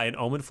by an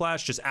Omen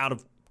flash just out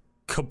of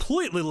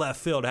completely left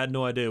field. I had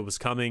no idea it was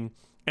coming.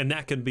 And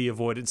that can be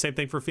avoided. Same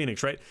thing for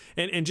Phoenix, right?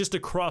 And just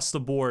across the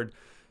board.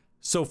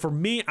 So for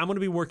me, I'm going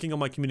to be working on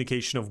my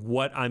communication of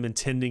what I'm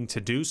intending to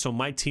do so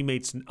my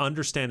teammates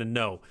understand and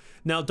know.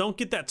 Now, don't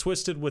get that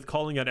twisted with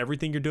calling out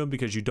everything you're doing,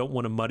 because you don't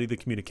want to muddy the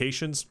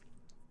communications,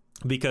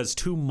 because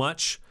too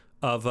much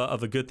of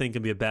a good thing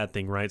can be a bad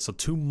thing, right? So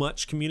too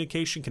much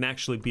communication can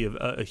actually be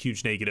a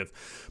huge negative.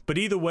 But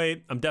either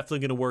way, I'm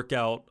definitely going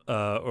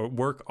to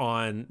work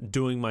on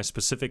doing my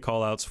specific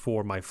call outs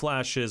for my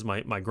flashes,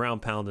 my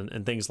ground pound,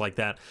 and things like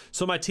that.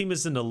 So my team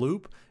is in the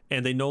loop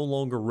and they no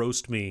longer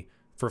roast me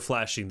for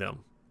flashing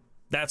them.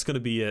 That's going to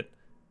be it.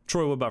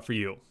 Troy, what about for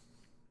you?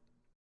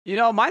 You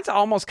know, mine's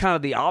almost kind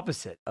of the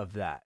opposite of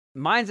that.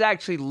 Mine's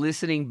actually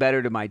listening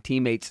better to my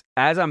teammates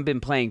as I've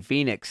been playing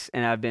Phoenix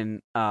and I've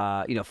been,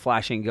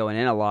 flashing, going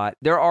in a lot.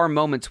 There are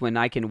moments when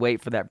I can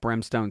wait for that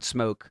brimstone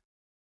smoke,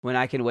 when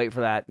I can wait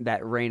for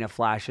that rain of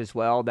flash as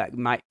well. That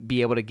might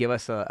be able to give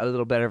us a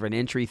little bit of an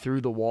entry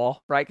through the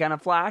wall, right? Kind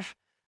of flash.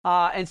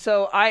 And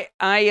so I'm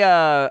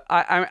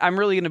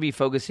really going to be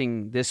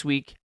focusing this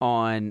week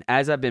on,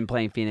 as I've been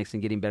playing Phoenix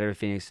and getting better at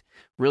Phoenix,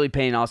 really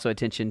paying also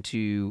attention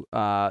to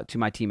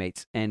my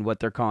teammates and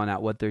what they're calling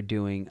out, what they're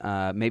doing.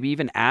 Maybe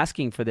even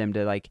asking for them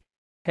to, like,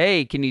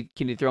 hey, can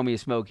you throw me a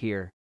smoke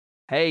here?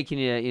 Hey, can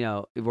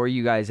you where are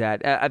you guys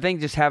at? I think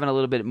just having a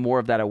little bit more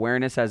of that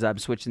awareness as I'm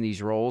switching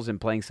these roles and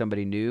playing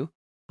somebody new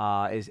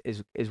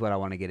is what I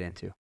want to get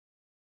into.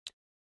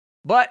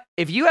 But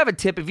if you have a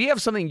tip, if you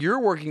have something you're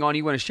working on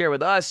you want to share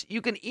with us,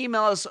 you can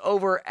email us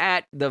over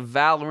at the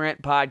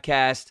Valorant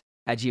Podcast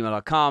at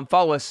gmail.com.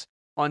 Follow us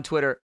on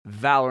Twitter,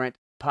 Valorant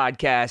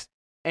Podcast.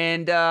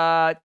 And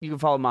you can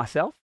follow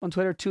myself on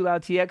Twitter,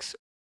 TooLoudTX,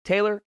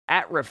 Taylor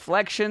at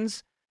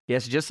Reflections.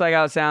 Yes, just like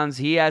how it sounds,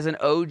 he has an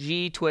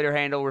OG Twitter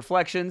handle,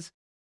 Reflections.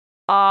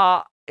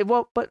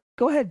 But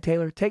go ahead,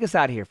 Taylor. Take us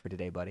out of here for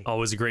today, buddy.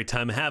 Always a great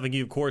time having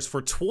you, of course,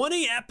 for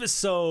 20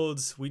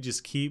 episodes. We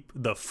just keep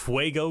the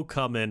fuego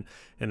coming,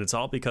 and it's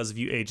all because of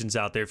you agents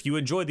out there. If you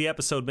enjoyed the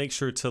episode, make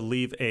sure to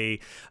leave a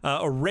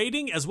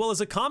rating as well as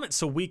a comment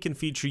so we can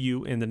feature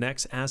you in the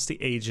next Ask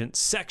the Agent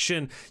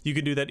section. You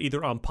can do that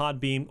either on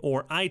Podbean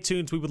or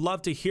iTunes. We would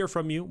love to hear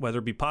from you, whether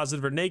it be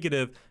positive or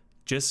negative.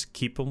 Just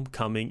keep them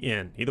coming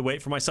in. Either way,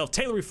 for myself,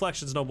 Taylor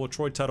Reflections, Noble,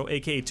 Troy Tuttle,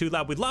 a.k.a. Too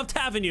Loud, we loved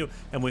having you,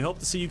 and we hope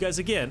to see you guys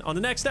again on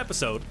the next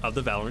episode of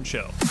The Valorant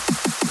Show.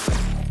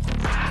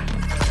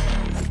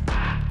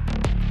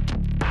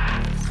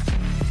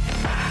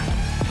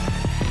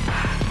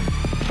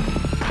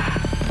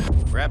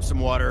 Grab some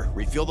water,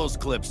 refill those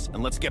clips,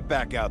 and let's get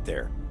back out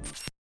there.